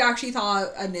I actually thought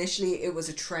initially it was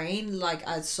a train, like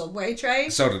a subway train.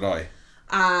 So did I.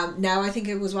 Now I think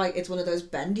it was like it's one of those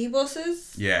bendy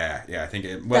buses. Yeah, I think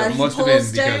it. Well, it must have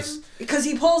been because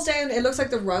he pulls down. It looks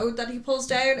like the road that he pulls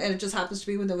down, and it just happens to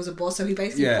be when there was a bus. So he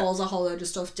basically pulls a whole load of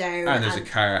stuff down. And there's a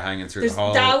car hanging through the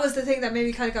hall. That was the thing that made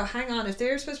me kind of go, "Hang on, if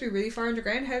they're supposed to be really far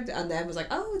underground, how?" And then was like,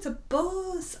 "Oh, it's a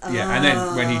bus." Yeah, and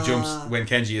then when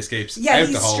Kenji escapes out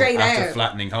the hole after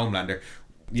flattening Homelander.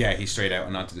 Yeah, he's straight out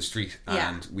and onto the street,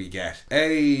 and we get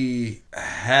a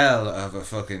hell of a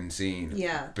fucking scene.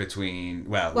 Yeah. Between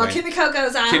Kimiko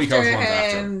goes after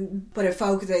him, but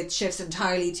it shifts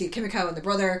entirely to Kimiko and the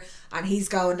brother, and he's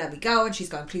going, "Let me go," and she's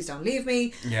going, "Please don't leave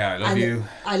me." Yeah,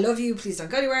 I love you. Please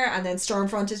don't go anywhere. And then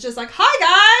Stormfront is just like, "Hi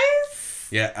guys."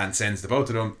 Yeah, and sends the both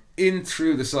of them in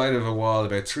through the side of a wall,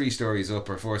 about 3 stories up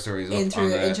or 4 stories up, into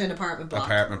an apartment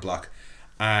block.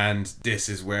 And this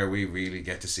is where we really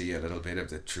get to see a little bit of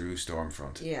the true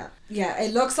Stormfront. Yeah.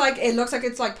 It looks like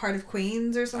it's like part of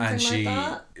Queens or something like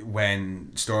that.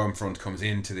 When Stormfront comes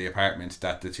into the apartment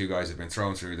that the 2 guys have been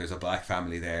thrown through, there's a black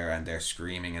family there and they're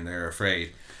screaming and they're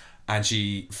afraid. And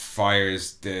she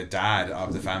fires the dad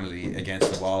of the family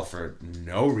against the wall for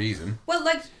no reason. Well,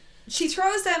 like, she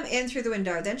throws them in through the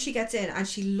window, then she gets in and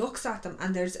she looks at them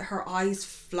and her eyes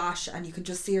flash and you can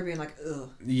just see her being like, ugh.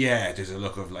 Yeah, there's a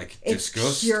look of like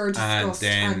disgust. Pure disgust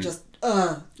and just,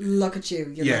 look at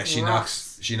you. You're she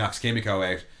knocks Kimiko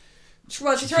out.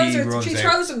 Well, she throws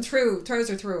her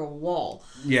through a wall.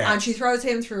 Yeah. And she throws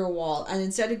him through a wall, and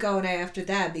instead of going after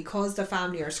them, because the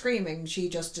family are screaming, she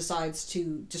just decides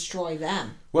to destroy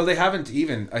them. Well, they haven't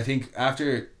even, I think,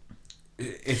 after...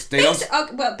 They don't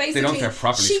start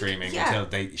properly screaming until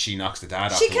she knocks the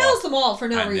dad off the wall. She kills them all for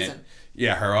no reason.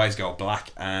 Then, her eyes go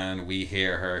black and we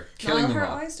hear her killing them all. Her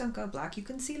eyes don't go black. You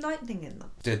can see lightning in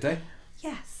them. Did they?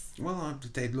 Yes. Well,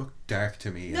 they look dark to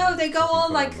me. No, they go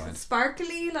all like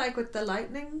sparkly, like with the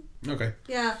lightning. Okay.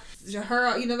 Yeah.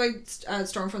 Her,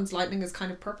 Stormfront's lightning is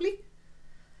kind of purpley.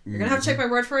 You're going to have to take my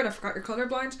word for it. I forgot you're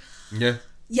colourblind. Yeah.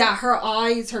 Yeah, her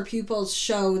eyes, her pupils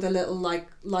show the little like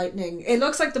lightning. It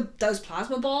looks like those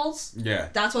plasma balls. Yeah.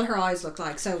 That's what her eyes look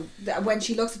like. So when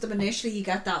she looks at them initially, you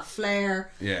get that flare.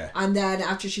 Yeah. And then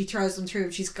after she throws them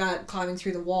through, she's climbing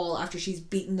through the wall after she's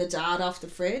beaten the dad off the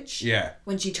fridge. Yeah.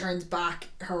 When she turns back,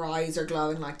 her eyes are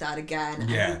glowing like that again.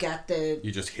 And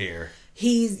you just hear.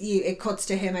 It cuts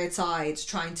to him outside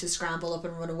trying to scramble up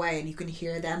and run away, and you can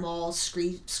hear them all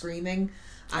screaming.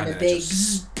 And a big...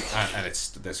 and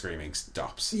the screaming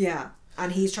stops. Yeah.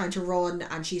 And he's trying to run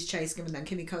and she's chasing him, and then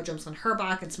Kimiko jumps on her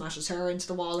back and smashes her into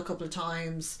the wall a couple of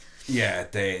times. Yeah,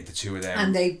 the 2 of them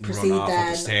and they proceed run off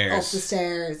then up the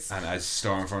stairs. And as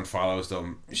Stormfront follows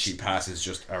them, she passes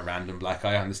just a random black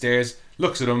eye on the stairs,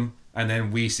 looks at him, and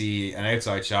then we see an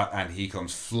outside shot and he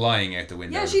comes flying out the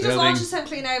window. Yeah, she just launches him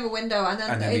clean out of a window, and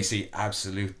then we see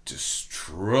absolute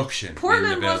destruction.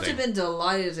 Portland must have been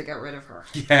delighted to get rid of her.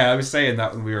 Yeah, I was saying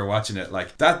that when we were watching it,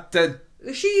 like that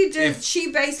She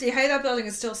basically, how that building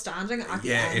is still standing at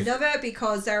the end of it,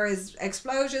 because there is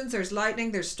explosions, there's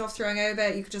lightning, there's stuff throwing out of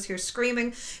it, you could just hear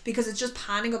screaming, because it's just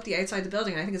panning up the outside of the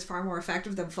building, and I think it's far more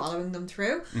effective than following them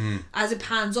through as it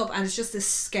pans up, and it's just this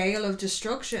scale of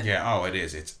destruction. Yeah, it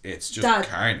is. It's just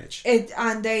carnage.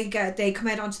 And they come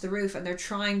out onto the roof and they're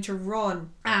trying to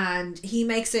run, and he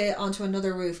makes it onto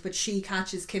another roof, but she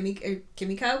catches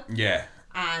Kimiko. Yeah.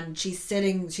 And she's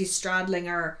straddling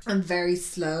her, and very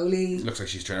slowly. Looks like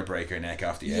she's trying to break her neck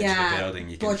off the edge of the building.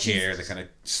 You can hear the kind of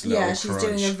slow crunch. She's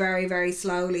doing it very, very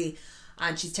slowly,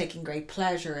 and she's taking great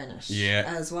pleasure in it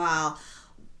as well.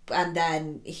 And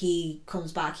then he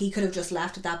comes back. He could have just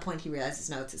left at that point. He realises,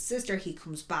 no, it's his sister. He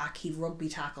comes back. He rugby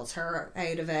tackles her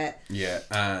out of it. Yeah,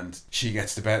 and she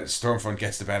gets the better. Stormfront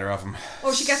gets the better of him.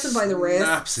 Oh, she gets him by the wrist.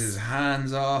 Snaps his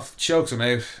hands off, chokes him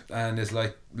out, and is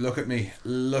like, look at me,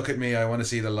 I want to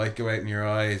see the light go out in your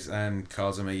eyes, and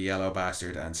calls him a yellow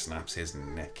bastard and snaps his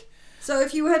neck. So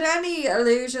if you had any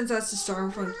illusions as to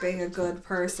Stormfront being a good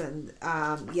person,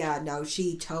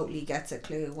 she totally gets a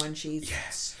clue when she's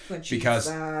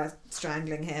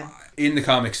strangling him. In the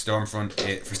comics,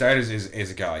 Stormfront, for starters,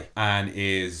 is a guy, and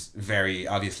is very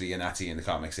obviously a Nazi in the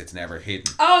comics. It's never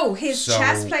hidden. Oh, his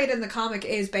chest plate in the comic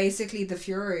is basically the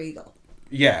Fuhrer eagle.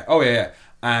 Yeah. Oh yeah.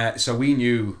 So we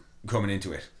knew coming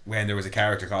into it, when there was a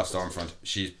character called Stormfront,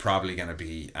 she's probably going to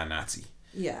be a Nazi.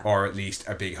 Yeah. Or at least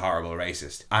a big, horrible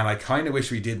racist. And I kind of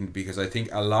wish we didn't, because I think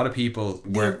a lot of people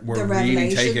were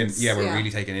really taken... Yeah, were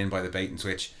really taken in by the bait and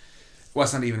switch. Well,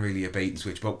 it's not even really a bait and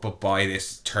switch, but by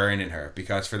this turn in her.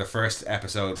 Because for the first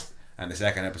episode... And the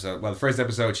second episode, well, the first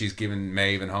episode she's giving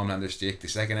Maeve and Homelander stick. The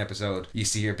second episode, you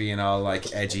see her being all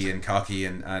like edgy and cocky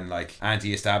and like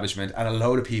anti-establishment, and a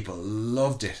load of people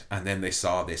loved it. And then they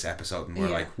saw this episode and were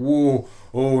like, "Whoa,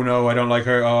 oh no, I don't like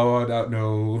her. Oh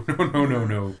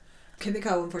no."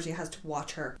 Kimiko unfortunately has to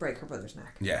watch her break her brother's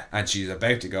neck. Yeah, and she's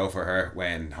about to go for her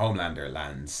when Homelander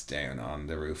lands down on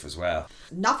the roof as well.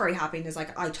 Not very happy, and is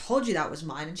like, I told you that was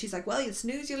mine. And she's like, well, you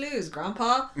snooze, you lose,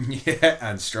 Grandpa. Yeah,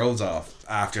 and strolls off.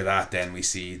 After that, then we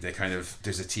see the kind of,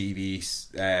 there's a TV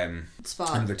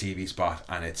spot. Another TV spot,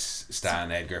 and it's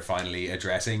Stan Edgar finally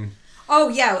addressing... Oh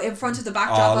yeah, in front of the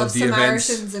backdrop of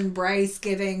Samaritans Embrace,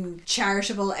 giving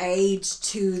charitable aid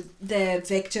to the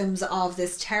victims of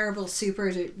this terrible super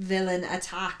villain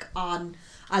attack on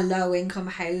a low income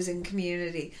housing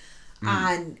community.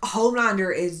 And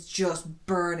Homelander is just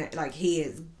burning, like he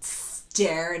is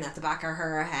staring at the back of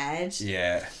her head.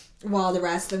 Yeah. While the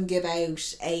rest of them give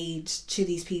out aid to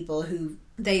these people who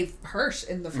they've hurt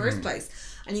in the first place.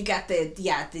 And you get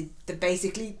the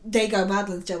basically, they go,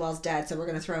 Madeline Stillwell's dead, so we're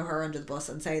going to throw her under the bus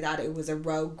and say that it was a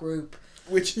rogue group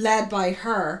which led by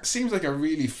her. Seems like a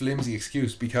really flimsy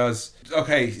excuse, because,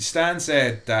 okay, Stan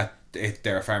said that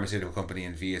they're a pharmaceutical company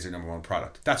and V is their number one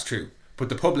product. That's true. But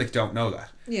the public don't know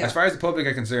that. Yeah. As far as the public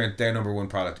are concerned, their number one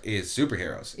product is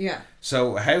superheroes. Yeah.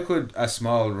 So how could a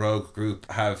small rogue group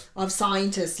of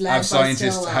scientists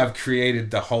have created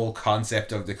the whole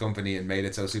concept of the company and made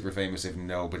it so super famous if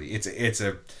nobody...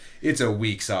 It's a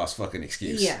weak sauce fucking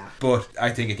excuse. Yeah. But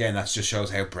I think, again, that just shows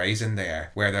how brazen they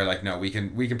are, where they're like, no, we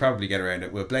can probably get around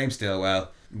it. We'll blame Stillwell.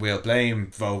 We'll blame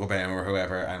Vogelbaum or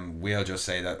whoever, and we'll just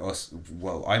say that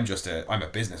I'm a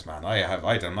businessman.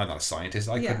 I'm not a scientist.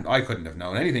 I couldn't have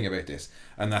known anything about this.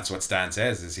 And that's what Stan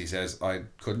says, is he says, I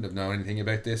couldn't have known anything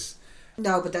about this.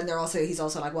 No, but then he's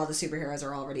also like, well, the superheroes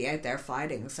are already out there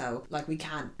fighting, so like we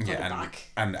can't put it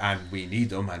back. And we need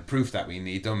them, and proof that we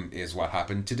need them is what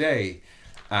happened today.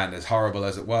 And as horrible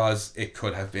as it was, it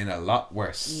could have been a lot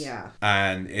worse. Yeah.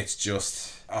 And it's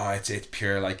just... it's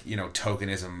pure, like, you know,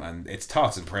 tokenism, and it's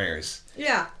thoughts and prayers.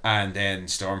 Yeah. And then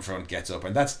Stormfront gets up,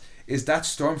 and is that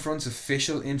Stormfront's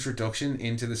official introduction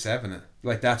into the Seven?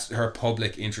 Like, that's her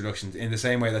public introduction, in the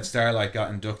same way that Starlight got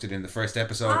inducted in the first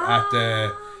episode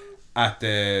at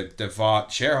the Vought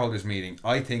shareholders meeting.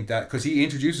 I think that, because he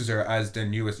introduces her as the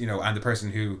newest, you know, and the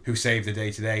person who saved the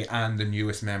day today, and the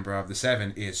newest member of the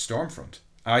Seven is Stormfront.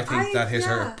 I think that is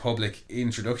her public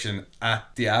introduction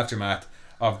at the aftermath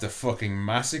of the fucking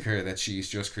massacre that she's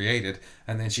just created,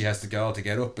 and then she has the gall to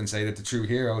get up and say that the true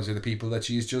heroes are the people that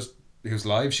whose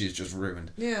lives she's just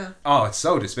ruined. Yeah. Oh, it's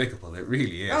so despicable. It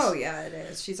really is. Oh yeah, it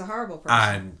is. She's a horrible person.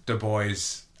 And the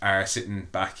boys are sitting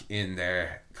back in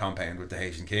their compound with the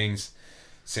Haitian Kings,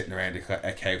 sitting around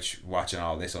a couch watching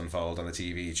all this unfold on the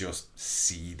TV, just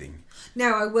seething.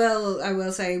 Now, I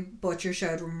will say Butcher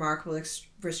showed remarkable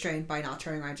restraint by not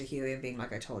turning around to Huey and being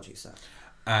like, I told you so.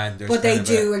 But they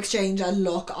do exchange a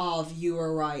look of, you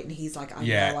were right, and he's like, I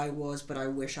know I was, but I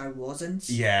wish I wasn't.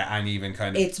 Yeah, and even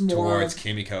kind of towards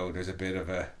Kimiko, there's a bit of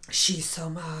a... She's so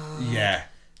mad. Yeah.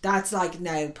 That's like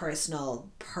now personal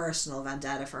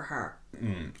vendetta for her.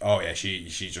 Oh yeah, she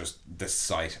just, the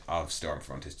sight of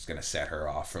Stormfront is going to set her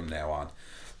off from now on.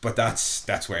 But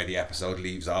that's where the episode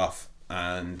leaves off,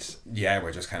 and yeah,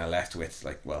 we're just kind of left with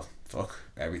like, well, fuck,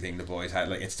 everything the boys had.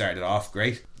 Like, it started off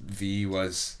great. V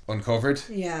was uncovered.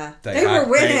 Yeah, they were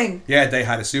winning. They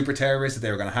had a super terrorist that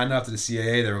they were going to hand off to the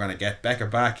CIA. They were going to get Becca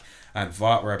back, and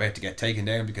Vought were about to get taken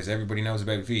down because everybody knows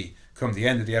about V. Come the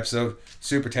end of the episode,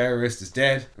 super terrorist is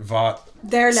dead. Vought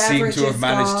seem to have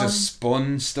managed to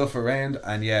spun stuff around,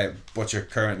 and yeah, Butcher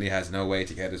currently has no way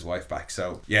to get his wife back.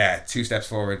 So yeah, 2 steps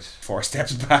forward, 4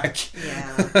 steps back.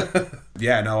 Yeah.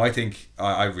 Yeah, no, I think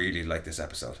I really like this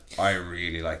episode. I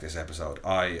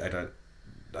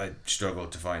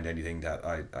struggled to find anything that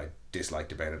I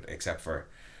disliked about it, except for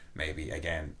maybe,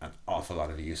 again, an awful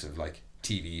lot of the use of like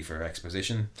TV for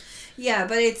exposition. Yeah,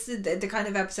 but it's the kind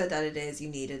of episode that it is. You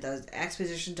needed those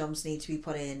exposition dumps need to be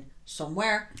put in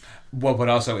somewhere. Well, but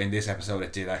also in this episode,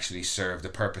 it did actually serve the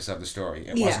purpose of the story.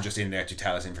 It wasn't just in there to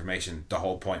tell us information. The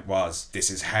whole point was, this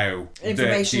is how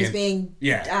information is being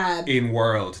in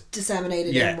world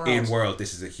disseminated. In world,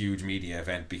 this is a huge media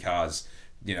event because,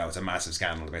 you know, it's a massive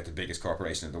scandal about the biggest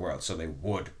corporation in the world, so they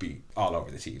would be all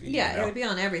over the TV. Yeah, it would be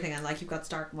on everything, and like you've got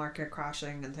stock market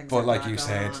crashing and things. But like you that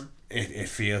said, on. It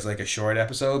feels like a short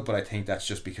episode, but I think that's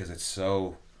just because it's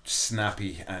so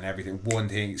snappy and everything. One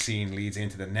scene leads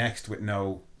into the next with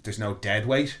no there's no dead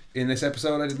weight in this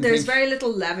episode. I didn't There's think. very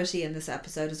little levity in this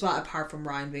episode as well, apart from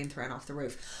Ryan being thrown off the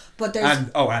roof. But there's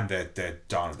And the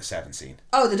Dawn of the Seven scene.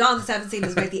 the Dawn of the Seventh scene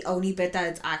is about the only bit that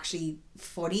it's actually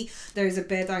funny. There's a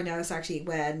bit that I noticed actually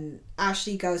when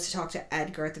Ashley goes to talk to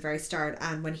Edgar at the very start,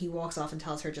 and when he walks off and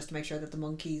tells her just to make sure that the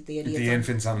monkeys, the idiots, The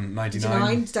infants on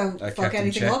 99 don't kept fuck in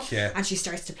anything check, up, yeah. and she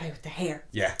starts to play with the hair.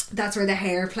 Yeah. That's where the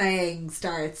hair playing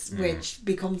starts, which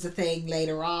becomes a thing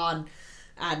later on.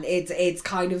 And it's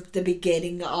kind of the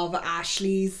beginning of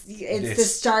Ashley's. It's the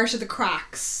start of the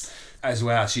cracks. As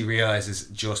well, she realises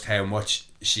just how much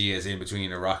she is in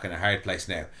between a rock and a hard place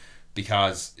now,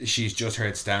 because she's just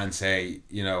heard Stan say,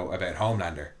 you know, about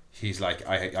Homelander. He's like,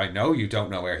 I know you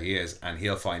don't know where he is, and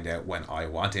he'll find out when I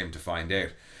want him to find out.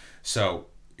 So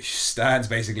Stan's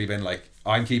basically been like,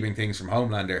 I'm keeping things from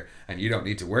Homelander and you don't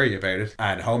need to worry about it.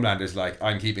 And Homelander's like,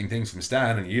 I'm keeping things from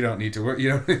Stan and you don't need to worry. You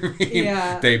know what I mean?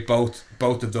 Yeah. They both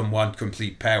of them want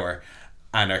complete power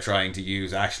and are trying to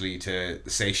use Ashley to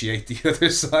satiate the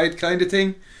other side, kind of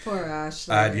thing. Poor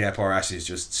Ashley. And yeah, poor Ashley's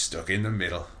just stuck in the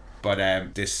middle.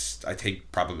 But this, I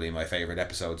think, probably my favourite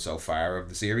episode so far of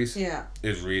the series. Yeah.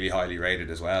 Is really highly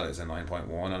rated as well. It's a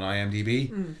 9.1 on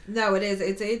IMDb. No, it is.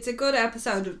 It's a good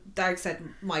episode. Like I said,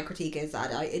 my critique is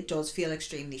that it does feel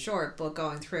extremely short, but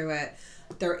going through it,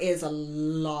 there is a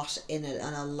lot in it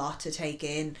and a lot to take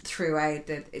in throughout.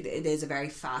 That it is a very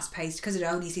fast paced, because it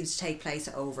only seems to take place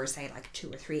over, say, like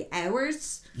 2 or 3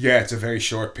 hours. Yeah, it's a very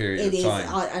short period of time. It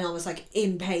is, and almost like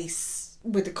in pace,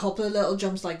 with a couple of little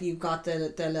jumps. Like you've got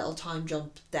the little time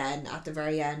jump then at the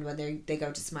very end when they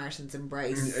go to Smarten's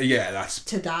embrace. Yeah, that's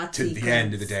to that to sequence. the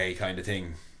end of the day kind of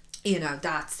thing. You know,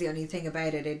 that's the only thing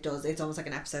about it. It's almost like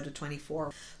an episode of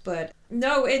 24. But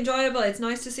no, enjoyable. It's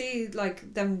nice to see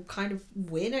like them kind of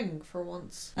winning for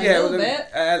once. A little bit.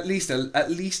 At least a little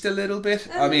bit.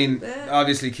 A little bit.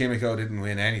 Obviously Kimiko didn't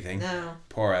win anything. No.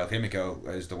 Poor El Kimiko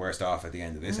is the worst off at the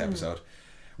end of this episode.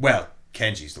 Well,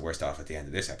 Kenji's the worst off at the end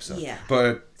of this episode. Yeah.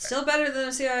 But still better than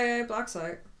a CIA black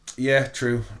site. Yeah,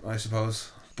 true, I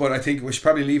suppose. But I think we should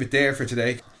probably leave it there for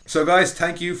today. So guys,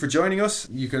 thank you for joining us.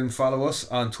 You can follow us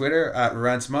on Twitter at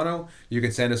RantsMono. You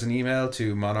can send us an email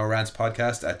to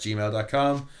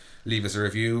monorantspodcast@gmail.com. Leave us a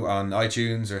review on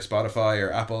iTunes or Spotify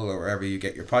or Apple or wherever you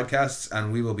get your podcasts.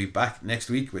 And we will be back next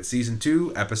week with Season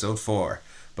 2, Episode 4.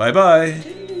 Bye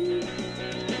bye.